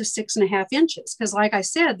up to 6.5 inches. Because like I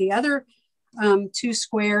said, the other two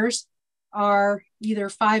squares are either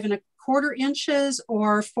 5.25 inches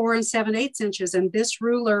or 4 7/8 inches. And this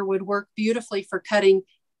ruler would work beautifully for cutting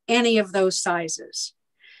any of those sizes.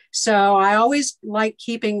 So I always like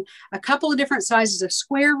keeping a couple of different sizes of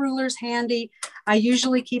square rulers handy. I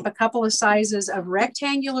usually keep a couple of sizes of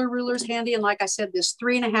rectangular rulers handy. And like I said, this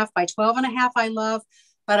 3.5 by 12.5 I love,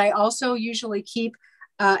 but I also usually keep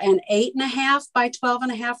an 8.5 by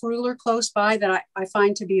 12.5 ruler close by that I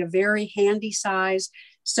find to be a very handy size.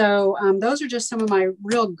 So those are just some of my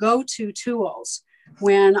real go-to tools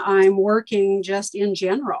when I'm working just in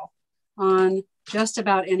general on just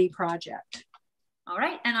about any project. All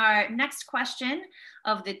right, and our next question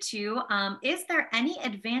of the two, is there any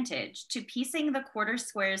advantage to piecing the quarter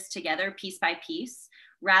squares together piece by piece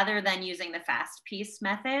rather than using the fast piece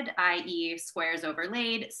method, i.e. squares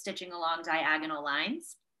overlaid, stitching along diagonal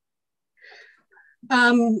lines?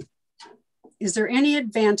 Is there any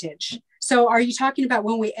advantage? So are you talking about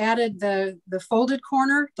when we added the folded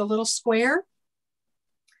corner, the little square?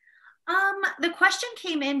 The question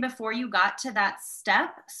came in before you got to that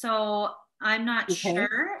step, so I'm not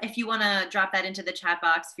sure. If you want to drop that into the chat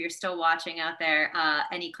box, if you're still watching out there,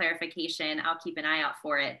 any clarification, I'll keep an eye out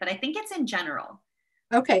for it. But I think it's in general.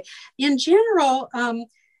 Okay. In general,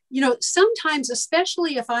 you know, sometimes,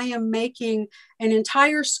 especially if I am making an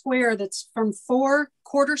entire square that's from 4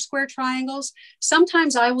 quarter square triangles,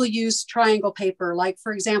 sometimes I will use triangle paper, like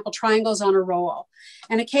for example, triangles on a roll.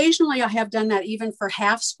 And occasionally I have done that even for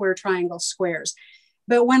half square triangle squares.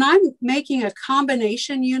 But when I'm making a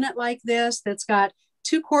combination unit like this, that's got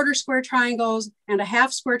 2 quarter square triangles and a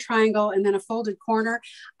half square triangle and then a folded corner,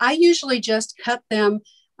 I usually just cut them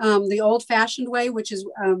the old-fashioned way, which is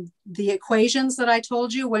the equations that I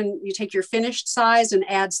told you. When you take your finished size and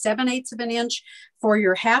add 7/8 of an inch for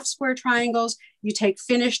your half square triangles, you take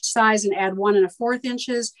finished size and add 1 1/4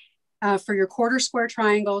 inches for your quarter square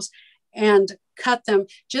triangles and cut them,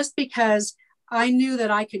 just because I knew that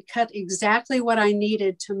I could cut exactly what I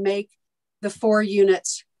needed to make the 4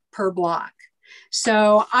 units per block.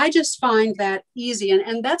 So I just find that easy.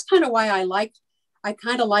 And that's kind of why I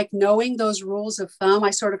kind of like knowing those rules of thumb.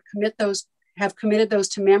 I sort of have committed those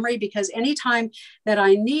to memory, because anytime that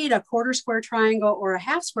I need a quarter square triangle or a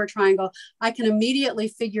half square triangle, I can immediately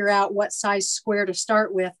figure out what size square to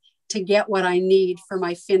start with to get what I need for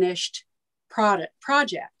my finished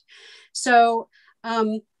project. So,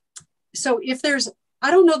 so if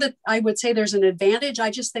I don't know that I would say there's an advantage.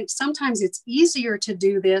 I just think sometimes it's easier to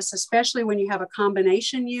do this, especially when you have a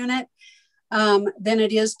combination unit, than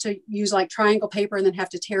it is to use like triangle paper and then have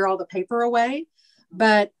to tear all the paper away.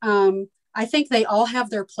 But I think they all have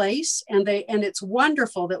their place, and it's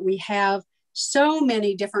wonderful that we have so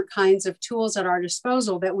many different kinds of tools at our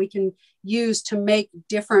disposal that we can use to make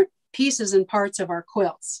different pieces and parts of our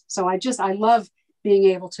quilts. So I love being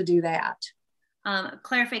able to do that.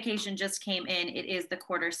 Clarification just came in. It is the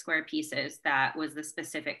quarter square pieces. That was the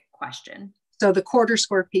specific question. So the quarter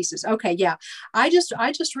square pieces. Okay, yeah. I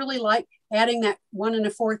just really like adding that 1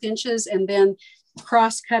 1/4 inches and then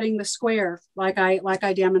cross-cutting the square like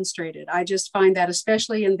I demonstrated. I just find that,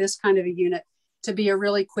 especially in this kind of a unit, to be a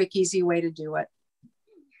really quick, easy way to do it.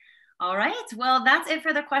 All right, well, that's it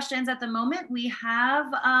for the questions at the moment. We have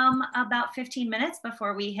about 15 minutes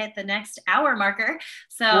before we hit the next hour marker.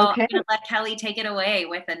 So okay. I'm gonna let Kelly take it away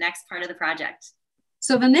with the next part of the project.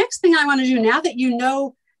 So the next thing I wanna do, now that you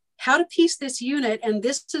know how to piece this unit, and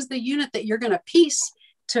this is the unit that you're gonna piece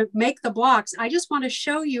to make the blocks, I just wanna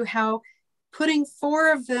show you how putting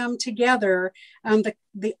 4 of them together,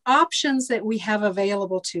 the options that we have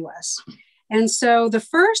available to us. And so the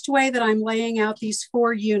first way that I'm laying out these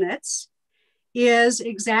 4 units is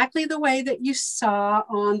exactly the way that you saw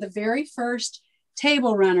on the very first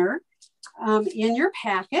table runner in your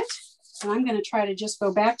packet. And I'm going to try to just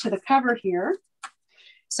go back to the cover here.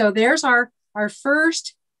 So there's our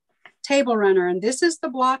first table runner. And this is the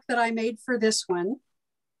block that I made for this one.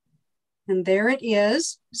 And there it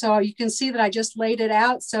is. So you can see that I just laid it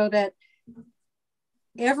out so that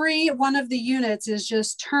every one of the units is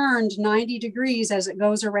just turned 90 degrees as it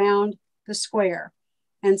goes around the square.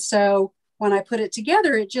 And so when I put it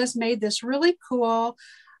together, it just made this really cool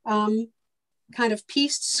kind of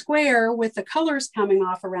pieced square with the colors coming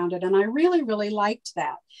off around it. And I really, really liked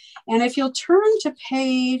that. And if you'll turn to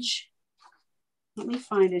page, let me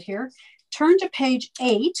find it here, turn to page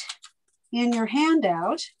 8 in your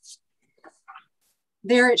handout.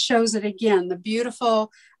 There it shows it again, the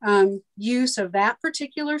beautiful use of that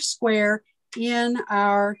particular square in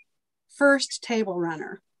our first table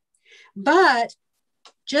runner. But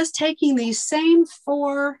just taking these same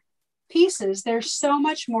 4 pieces, there's so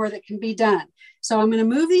much more that can be done. So I'm going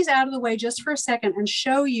to move these out of the way just for a second and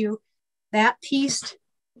show you that pieced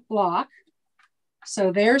block.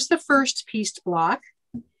 So there's the first pieced block.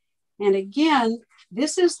 And again,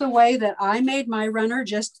 this is the way that I made my runner,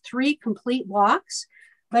 just 3 complete blocks.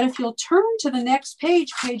 But if you'll turn to the next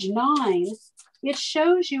page, page 9, it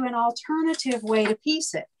shows you an alternative way to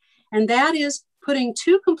piece it. And that is putting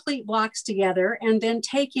 2 complete blocks together and then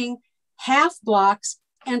taking half blocks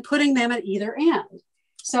and putting them at either end.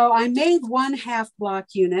 So I made 1 half block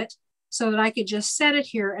unit so that I could just set it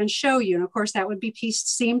here and show you. And of course that would be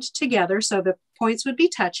pieced seamed together, so the points would be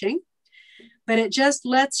touching. But it just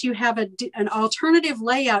lets you have an alternative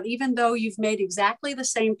layout. Even though you've made exactly the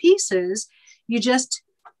same pieces, you just,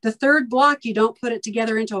 the third block, you don't put it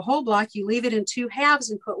together into a whole block, you leave it in 2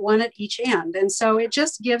 halves and put 1 at each end. And so it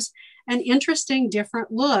just gives an interesting,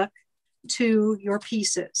 different look to your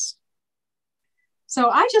pieces. So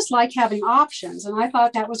I just like having options, and I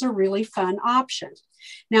thought that was a really fun option.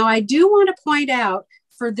 Now I do want to point out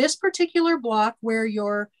for this particular block where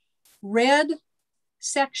your red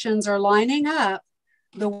sections are lining up,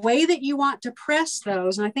 the way that you want to press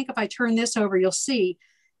those, and I think if I turn this over, you'll see,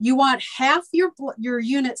 you want half your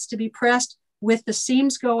units to be pressed with the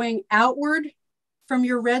seams going outward from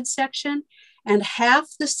your red section, and half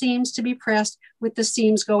the seams to be pressed with the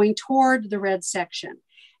seams going toward the red section.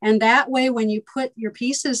 And that way, when you put your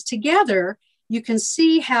pieces together, you can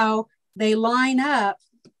see how they line up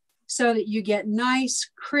so that you get nice,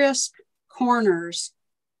 crisp corners,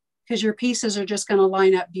 because your pieces are just going to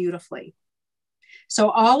line up beautifully. So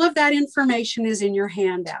all of that information is in your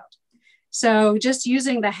handout. So just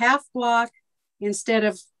using the half block instead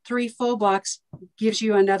of 3 full blocks gives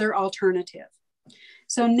you another alternative.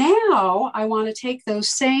 So now I want to take those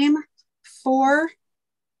same 4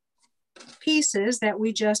 pieces that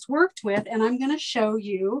we just worked with, and I'm going to show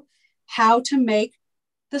you how to make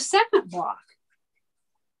the second block.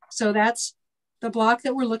 So that's the block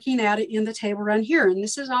that we're looking at in the table run here. And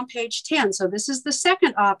this is on page 10. So this is the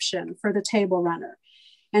second option for the table runner.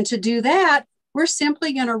 And to do that, we're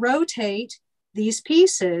simply going to rotate these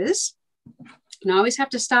pieces. And I always have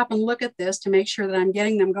to stop and look at this to make sure that I'm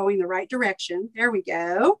getting them going the right direction. There we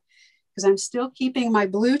go. Because I'm still keeping my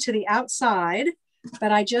blue to the outside,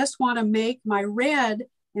 but I just want to make my red,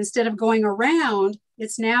 instead of going around,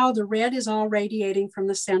 it's now the red is all radiating from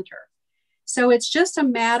the center. So it's just a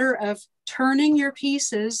matter of turning your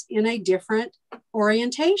pieces in a different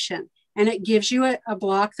orientation. And it gives you a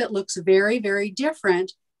block that looks very, very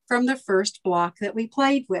different from the first block that we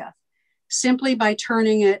played with, simply by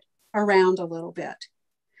turning it around a little bit.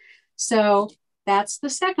 So that's the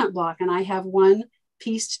second block. And I have one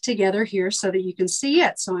pieced together here so that you can see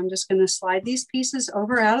it. So I'm just going to slide these pieces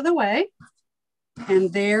over out of the way.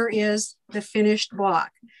 And there is the finished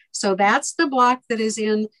block. So that's the block that is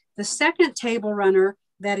in the second table runner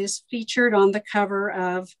that is featured on the cover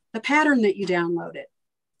of the pattern that you downloaded.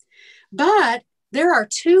 But there are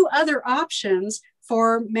 2 other options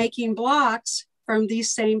for making blocks from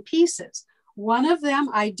these same pieces. One of them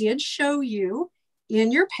I did show you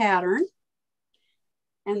in your pattern,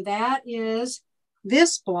 and that is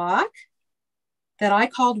this block that I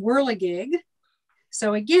called Whirligig.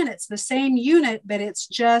 So again, it's the same unit, but it's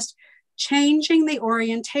just changing the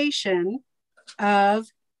orientation of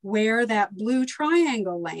where that blue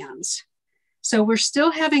triangle lands. So we're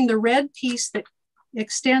still having the red piece that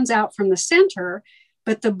extends out from the center,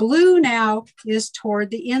 but the blue now is toward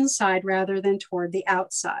the inside rather than toward the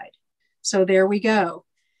outside. So there we go.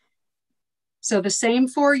 So the same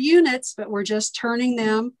 4 units, but we're just turning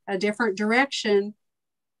them a different direction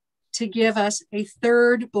to give us a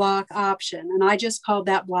third block option. And I just called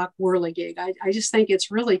that block Whirligig. I just think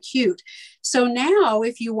it's really cute. So now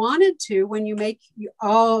if you wanted to, when you make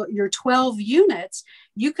all your 12 units,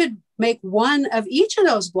 you could make one of each of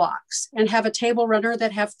those blocks and have a table runner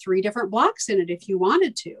that have 3 different blocks in it if you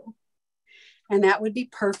wanted to. and that would be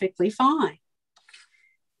perfectly fine.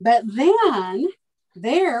 But then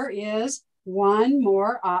there is one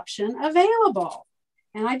more option available.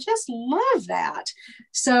 And I just love that.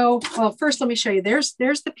 So, well, first let me show you. There's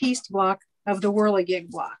the pieced block of the whirligig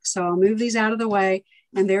block. So I'll move these out of the way.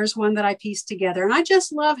 And there's one that I pieced together. And I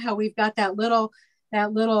just love how we've got that little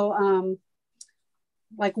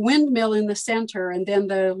like windmill in the center, and then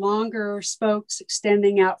the longer spokes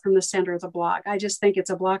extending out from the center of the block. I just think it's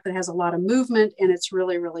a block that has a lot of movement, and it's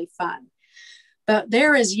really, really fun. But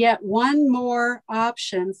there is yet one more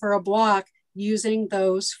option for a block using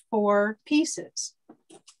those 4 pieces.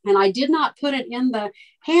 And I did not put it in the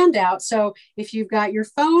handout. So if you've got your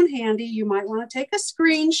phone handy, you might want to take a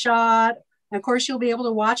screenshot. Of course, you'll be able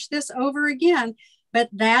to watch this over again, but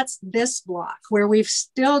that's this block where we've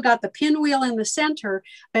still got the pinwheel in the center,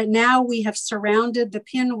 but now we have surrounded the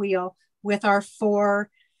pinwheel with our 4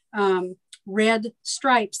 red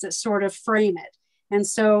stripes that sort of frame it. And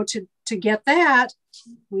so to get that,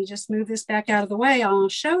 we just move this back out of the way. I'll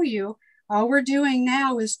show you. All we're doing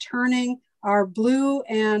now is turning our blue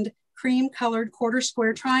and cream colored quarter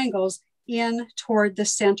square triangles in toward the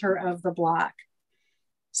center of the block.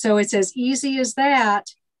 So it's as easy as that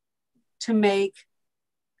to make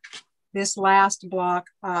this last block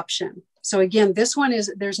option. So again, this one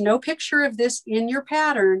is, there's no picture of this in your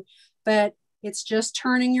pattern, but it's just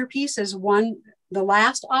turning your pieces the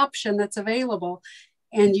last option that's available,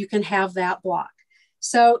 and you can have that block.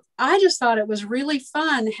 So I just thought it was really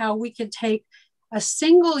fun how we could take a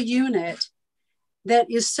single unit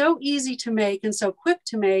that is so easy to make and so quick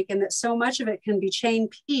to make, and that so much of it can be chain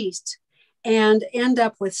pieced, and end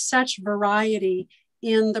up with such variety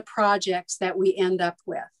in the projects that we end up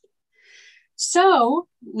with. So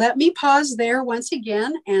let me pause there once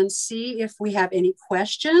again and see if we have any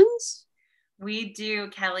questions. We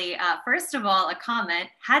do, Kelly. First of all, a comment.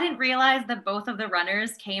 Hadn't realized that both of the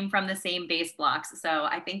runners came from the same base blocks. So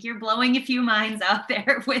I think you're blowing a few minds out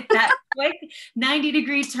there with that quick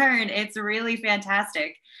 90-degree turn. It's really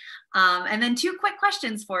fantastic. And then 2 quick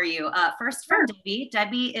questions for you. First from Debbie.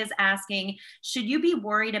 Debbie is asking, should you be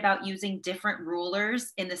worried about using different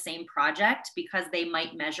rulers in the same project because they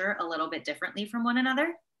might measure a little bit differently from one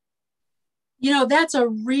another? You know, that's a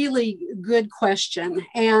really good question.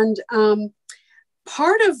 And I'm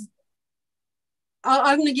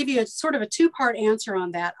going to give you a sort of a 2-part answer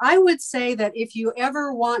on that. I would say that if you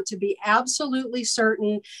ever want to be absolutely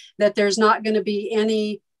certain that there's not going to be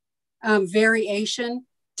any variation,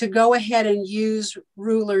 to go ahead and use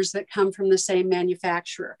rulers that come from the same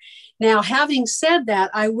manufacturer. Now, having said that,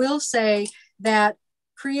 I will say that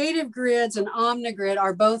Creative Grids and Omnigrid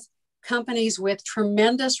are both companies with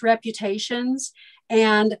tremendous reputations.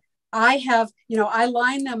 And I have, I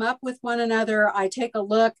line them up with one another. I take a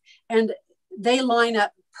look and they line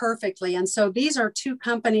up perfectly. And so these are 2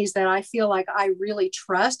 companies that I feel like I really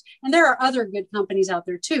trust. And there are other good companies out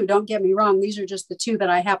there too. Don't get me wrong. These are just the 2 that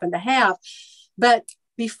I happen to have. But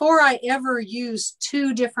before I ever use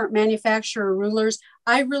 2 different manufacturer rulers,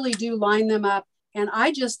 I really do line them up, and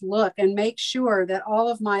I just look and make sure that all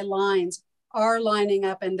of my lines are lining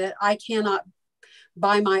up and that I cannot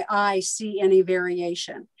by my eye see any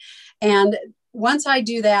variation. And once I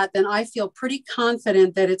do that, then I feel pretty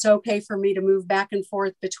confident that it's okay for me to move back and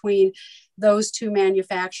forth between those 2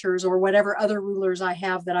 manufacturers or whatever other rulers I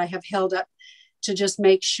have that I have held up to just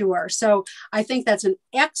make sure. So I think that's an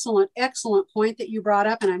excellent, excellent point that you brought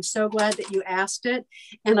up. And I'm so glad that you asked it.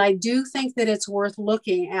 And I do think that it's worth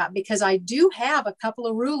looking at, because I do have a couple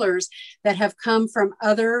of rulers that have come from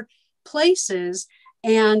other places,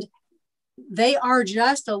 and they are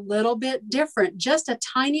just a little bit different, just a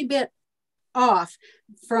tiny bit off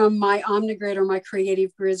from my Omnigrid or my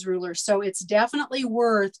Creative Grids ruler. So it's definitely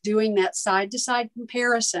worth doing that side-to-side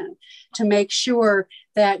comparison to make sure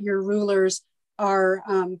that your rulers are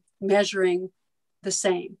measuring the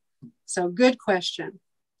same. So good question.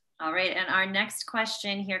 All right, and our next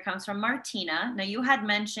question here comes from Martina. Now, you had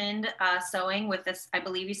mentioned sewing with this, I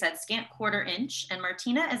believe you said scant 1/4 inch, and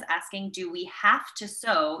Martina is asking, do we have to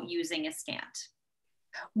sew using a scant?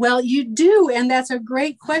 Well, you do, and that's a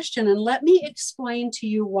great question, and let me explain to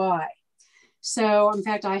you why. So, in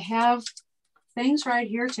fact, I have things right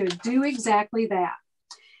here to do exactly that.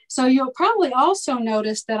 So you'll probably also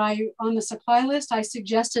notice that on the supply list, I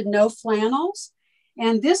suggested no flannels.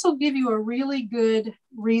 And this will give you a really good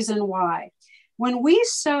reason why. When we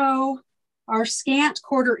sew our scant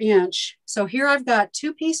 1/4 inch, so here I've got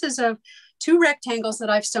 2 rectangles that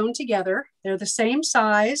I've sewn together. They're the same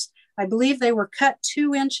size. I believe they were cut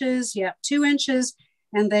 2 inches. Yeah, 2 inches.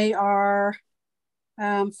 And they are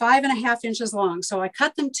 5.5 inches long. So I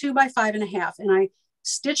cut them 2 by 5.5. And I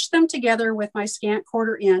stitched them together with my scant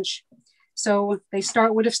 1/4 inch. So they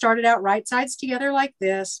would have started out right sides together like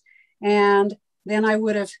this. And then I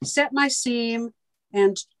would have set my seam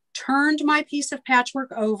and turned my piece of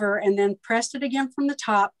patchwork over and then pressed it again from the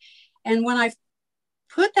top. And when I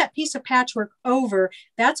put that piece of patchwork over,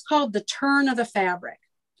 that's called the turn of the fabric.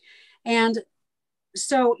 And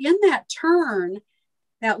so in that turn,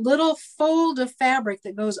 that little fold of fabric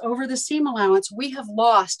that goes over the seam allowance, we have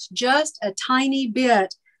lost just a tiny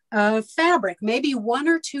bit of fabric, maybe 1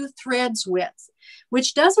 or 2 threads width,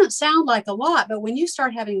 which doesn't sound like a lot, but when you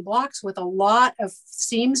start having blocks with a lot of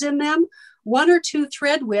seams in them, 1 or 2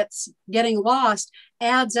 thread widths getting lost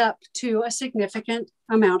adds up to a significant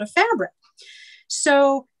amount of fabric.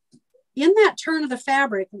 So in that turn of the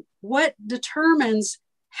fabric, what determines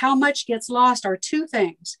how much gets lost are 2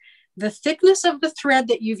 things: the thickness of the thread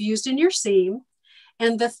that you've used in your seam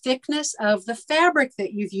and the thickness of the fabric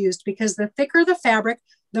that you've used, because the thicker the fabric,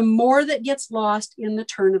 the more that gets lost in the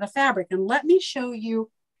turn of the fabric. And let me show you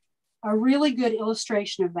a really good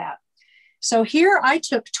illustration of that. So here I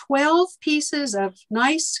took 12 pieces of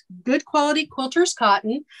nice, good quality quilter's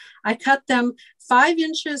cotton. I cut them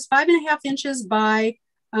 5.5 inches by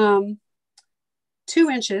 2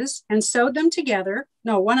 inches and sewed them together.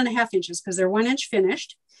 No, 1.5 inches, because they're 1 inch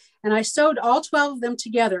finished. And I sewed all 12 of them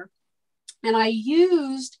together. And I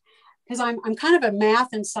used, because I'm kind of a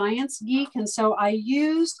math and science geek, and so I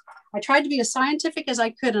tried to be as scientific as I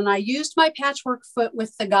could, and I used my patchwork foot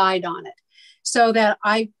with the guide on it so that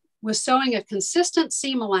I was sewing a consistent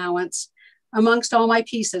seam allowance amongst all my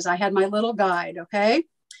pieces. I had my little guide, okay?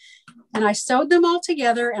 And I sewed them all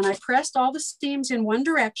together and I pressed all the seams in one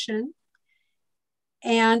direction,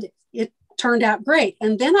 and it turned out great.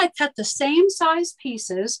 And then I cut the same size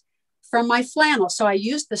pieces from my flannel. So I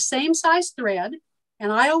used the same size thread,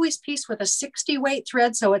 and I always piece with a 60 weight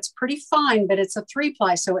thread, so it's pretty fine, but it's a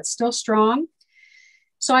 3-ply, so it's still strong.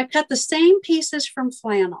 So I cut the same pieces from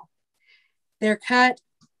flannel. They're cut,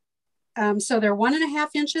 so they're 1.5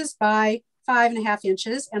 inches by 5.5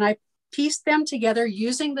 inches, and I pieced them together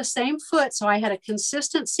using the same foot, so I had a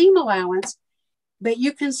consistent seam allowance. But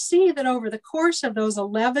you can see that over the course of those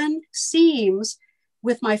 11 seams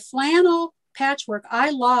with my flannel patchwork, I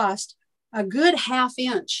lost a good 1/2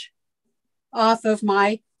 inch off of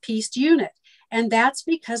my pieced unit. And that's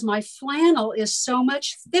because my flannel is so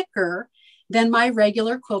much thicker than my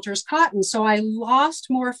regular quilter's cotton. So I lost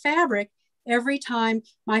more fabric every time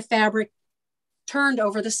my fabric turned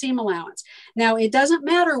over the seam allowance. Now, it doesn't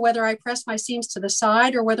matter whether I press my seams to the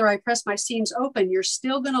side or whether I press my seams open, you're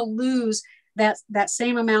still going to lose that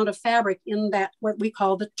same amount of fabric in that, what we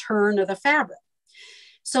call the turn of the fabric.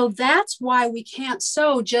 So that's why we can't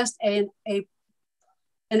sew just an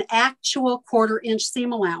actual 1/4 inch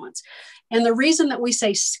seam allowance. And the reason that we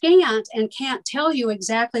say scant and can't tell you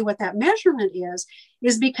exactly what that measurement is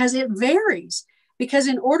because it varies. Because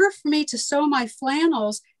in order for me to sew my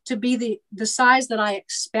flannels to be the size that I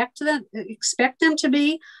expect them to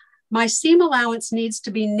be, my seam allowance needs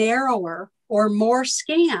to be narrower or more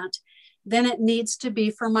scant than it needs to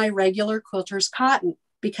be for my regular quilter's cotton,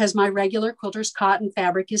 because my regular quilter's cotton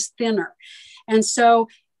fabric is thinner. And so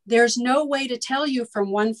there's no way to tell you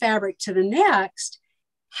from one fabric to the next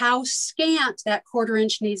how scant that 1/4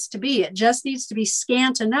 inch needs to be. It just needs to be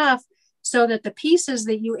scant enough so that the pieces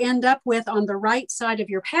that you end up with on the right side of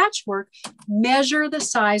your patchwork measure the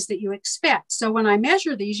size that you expect. So when I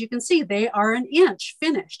measure these, you can see they are 1 inch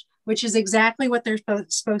finished, which is exactly what they're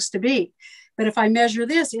supposed to be. But if I measure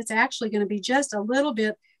this, it's actually going to be just a little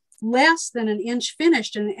bit less than 1 inch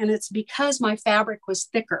finished. And it's because my fabric was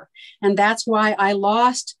thicker. And that's why I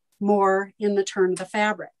lost more in the turn of the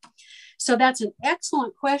fabric. So that's an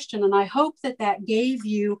excellent question. And I hope that that gave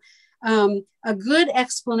you a good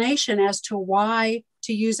explanation as to why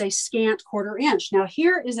to use a scant 1/4 inch. Now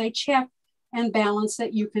here is a check and balance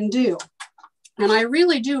that you can do. And I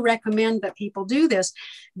really do recommend that people do this.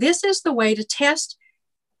 This is the way to test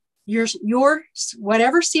your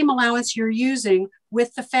whatever seam allowance you're using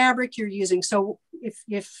with the fabric you're using. So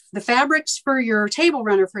if the fabric's for your table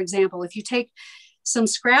runner, for example, if you take some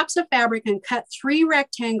scraps of fabric and cut 3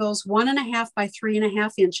 rectangles, 1.5 by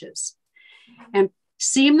 3.5 inches, and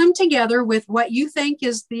seam them together with what you think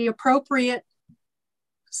is the appropriate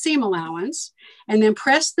seam allowance, and then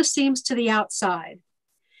press the seams to the outside.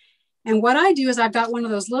 And what I do is I've got one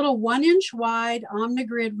of those little 1 inch wide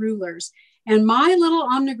Omnigrid rulers, and my little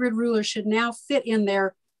Omnigrid ruler should now fit in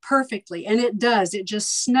there perfectly. And it does, it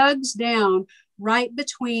just snugs down right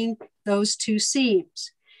between those 2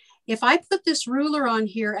 seams. If I put this ruler on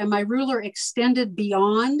here and my ruler extended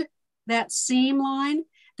beyond that seam line,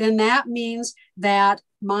 then that means that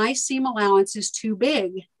my seam allowance is too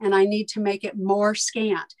big and I need to make it more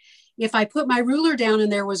scant. If I put my ruler down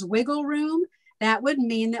and there was wiggle room, that would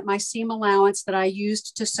mean that my seam allowance that I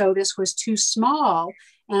used to sew this was too small,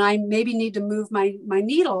 and I maybe need to move my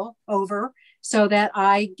needle over so that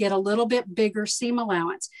I get a little bit bigger seam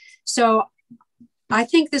allowance. So I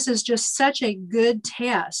think this is just such a good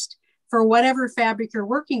test for whatever fabric you're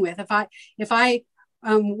working with. If I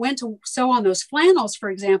went to sew on those flannels, for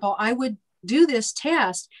example, I would do this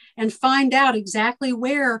test and find out exactly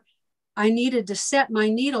where I needed to set my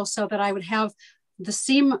needle so that I would have the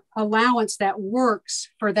seam allowance that works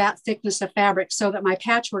for that thickness of fabric so that my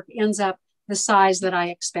patchwork ends up the size that I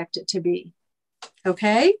expect it to be.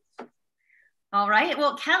 Okay? All right.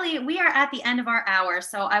 Well, Kelly, we are at the end of our hour,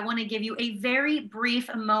 so I want to give you a very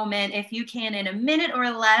brief moment, if you can, in a minute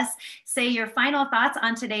or less, say your final thoughts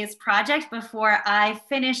on today's project before I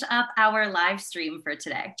finish up our live stream for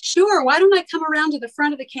today. Sure. Why don't I come around to the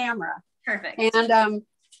front of the camera? Perfect. And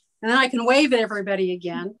then I can wave at everybody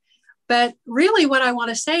again. But really what I want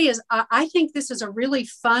to say is I think this is a really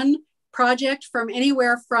fun project from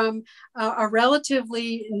anywhere from a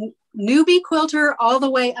relatively newbie quilter all the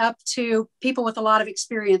way up to people with a lot of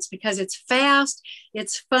experience, because it's fast,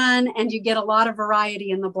 it's fun, and you get a lot of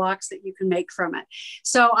variety in the blocks that you can make from it.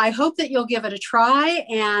 So I hope that you'll give it a try,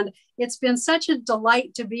 and it's been such a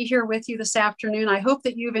delight to be here with you this afternoon. I hope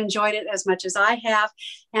that you've enjoyed it as much as I have,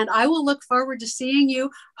 and I will look forward to seeing you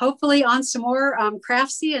hopefully on some more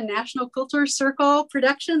Craftsy and National Quilter Circle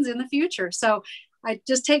productions in the future. So I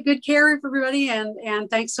just take good care of everybody, and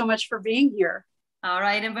thanks so much for being here. All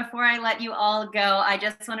right, and before I let you all go, I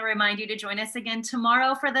just want to remind you to join us again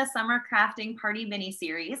tomorrow for the Summer Crafting Party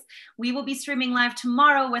mini-series. We will be streaming live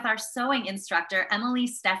tomorrow with our sewing instructor, Emily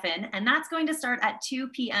Steffen, and that's going to start at 2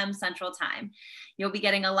 p.m. Central Time. You'll be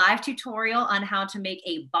getting a live tutorial on how to make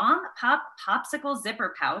a Bomb Pop Popsicle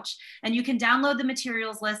zipper pouch, and you can download the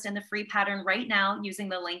materials list and the free pattern right now using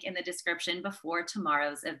the link in the description before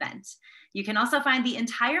tomorrow's event. You can also find the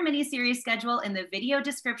entire mini-series schedule in the video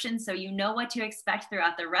description so you know what to expect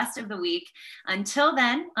throughout the rest of the week. Until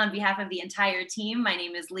then, on behalf of the entire team, my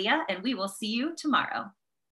name is Leah, and we will see you tomorrow.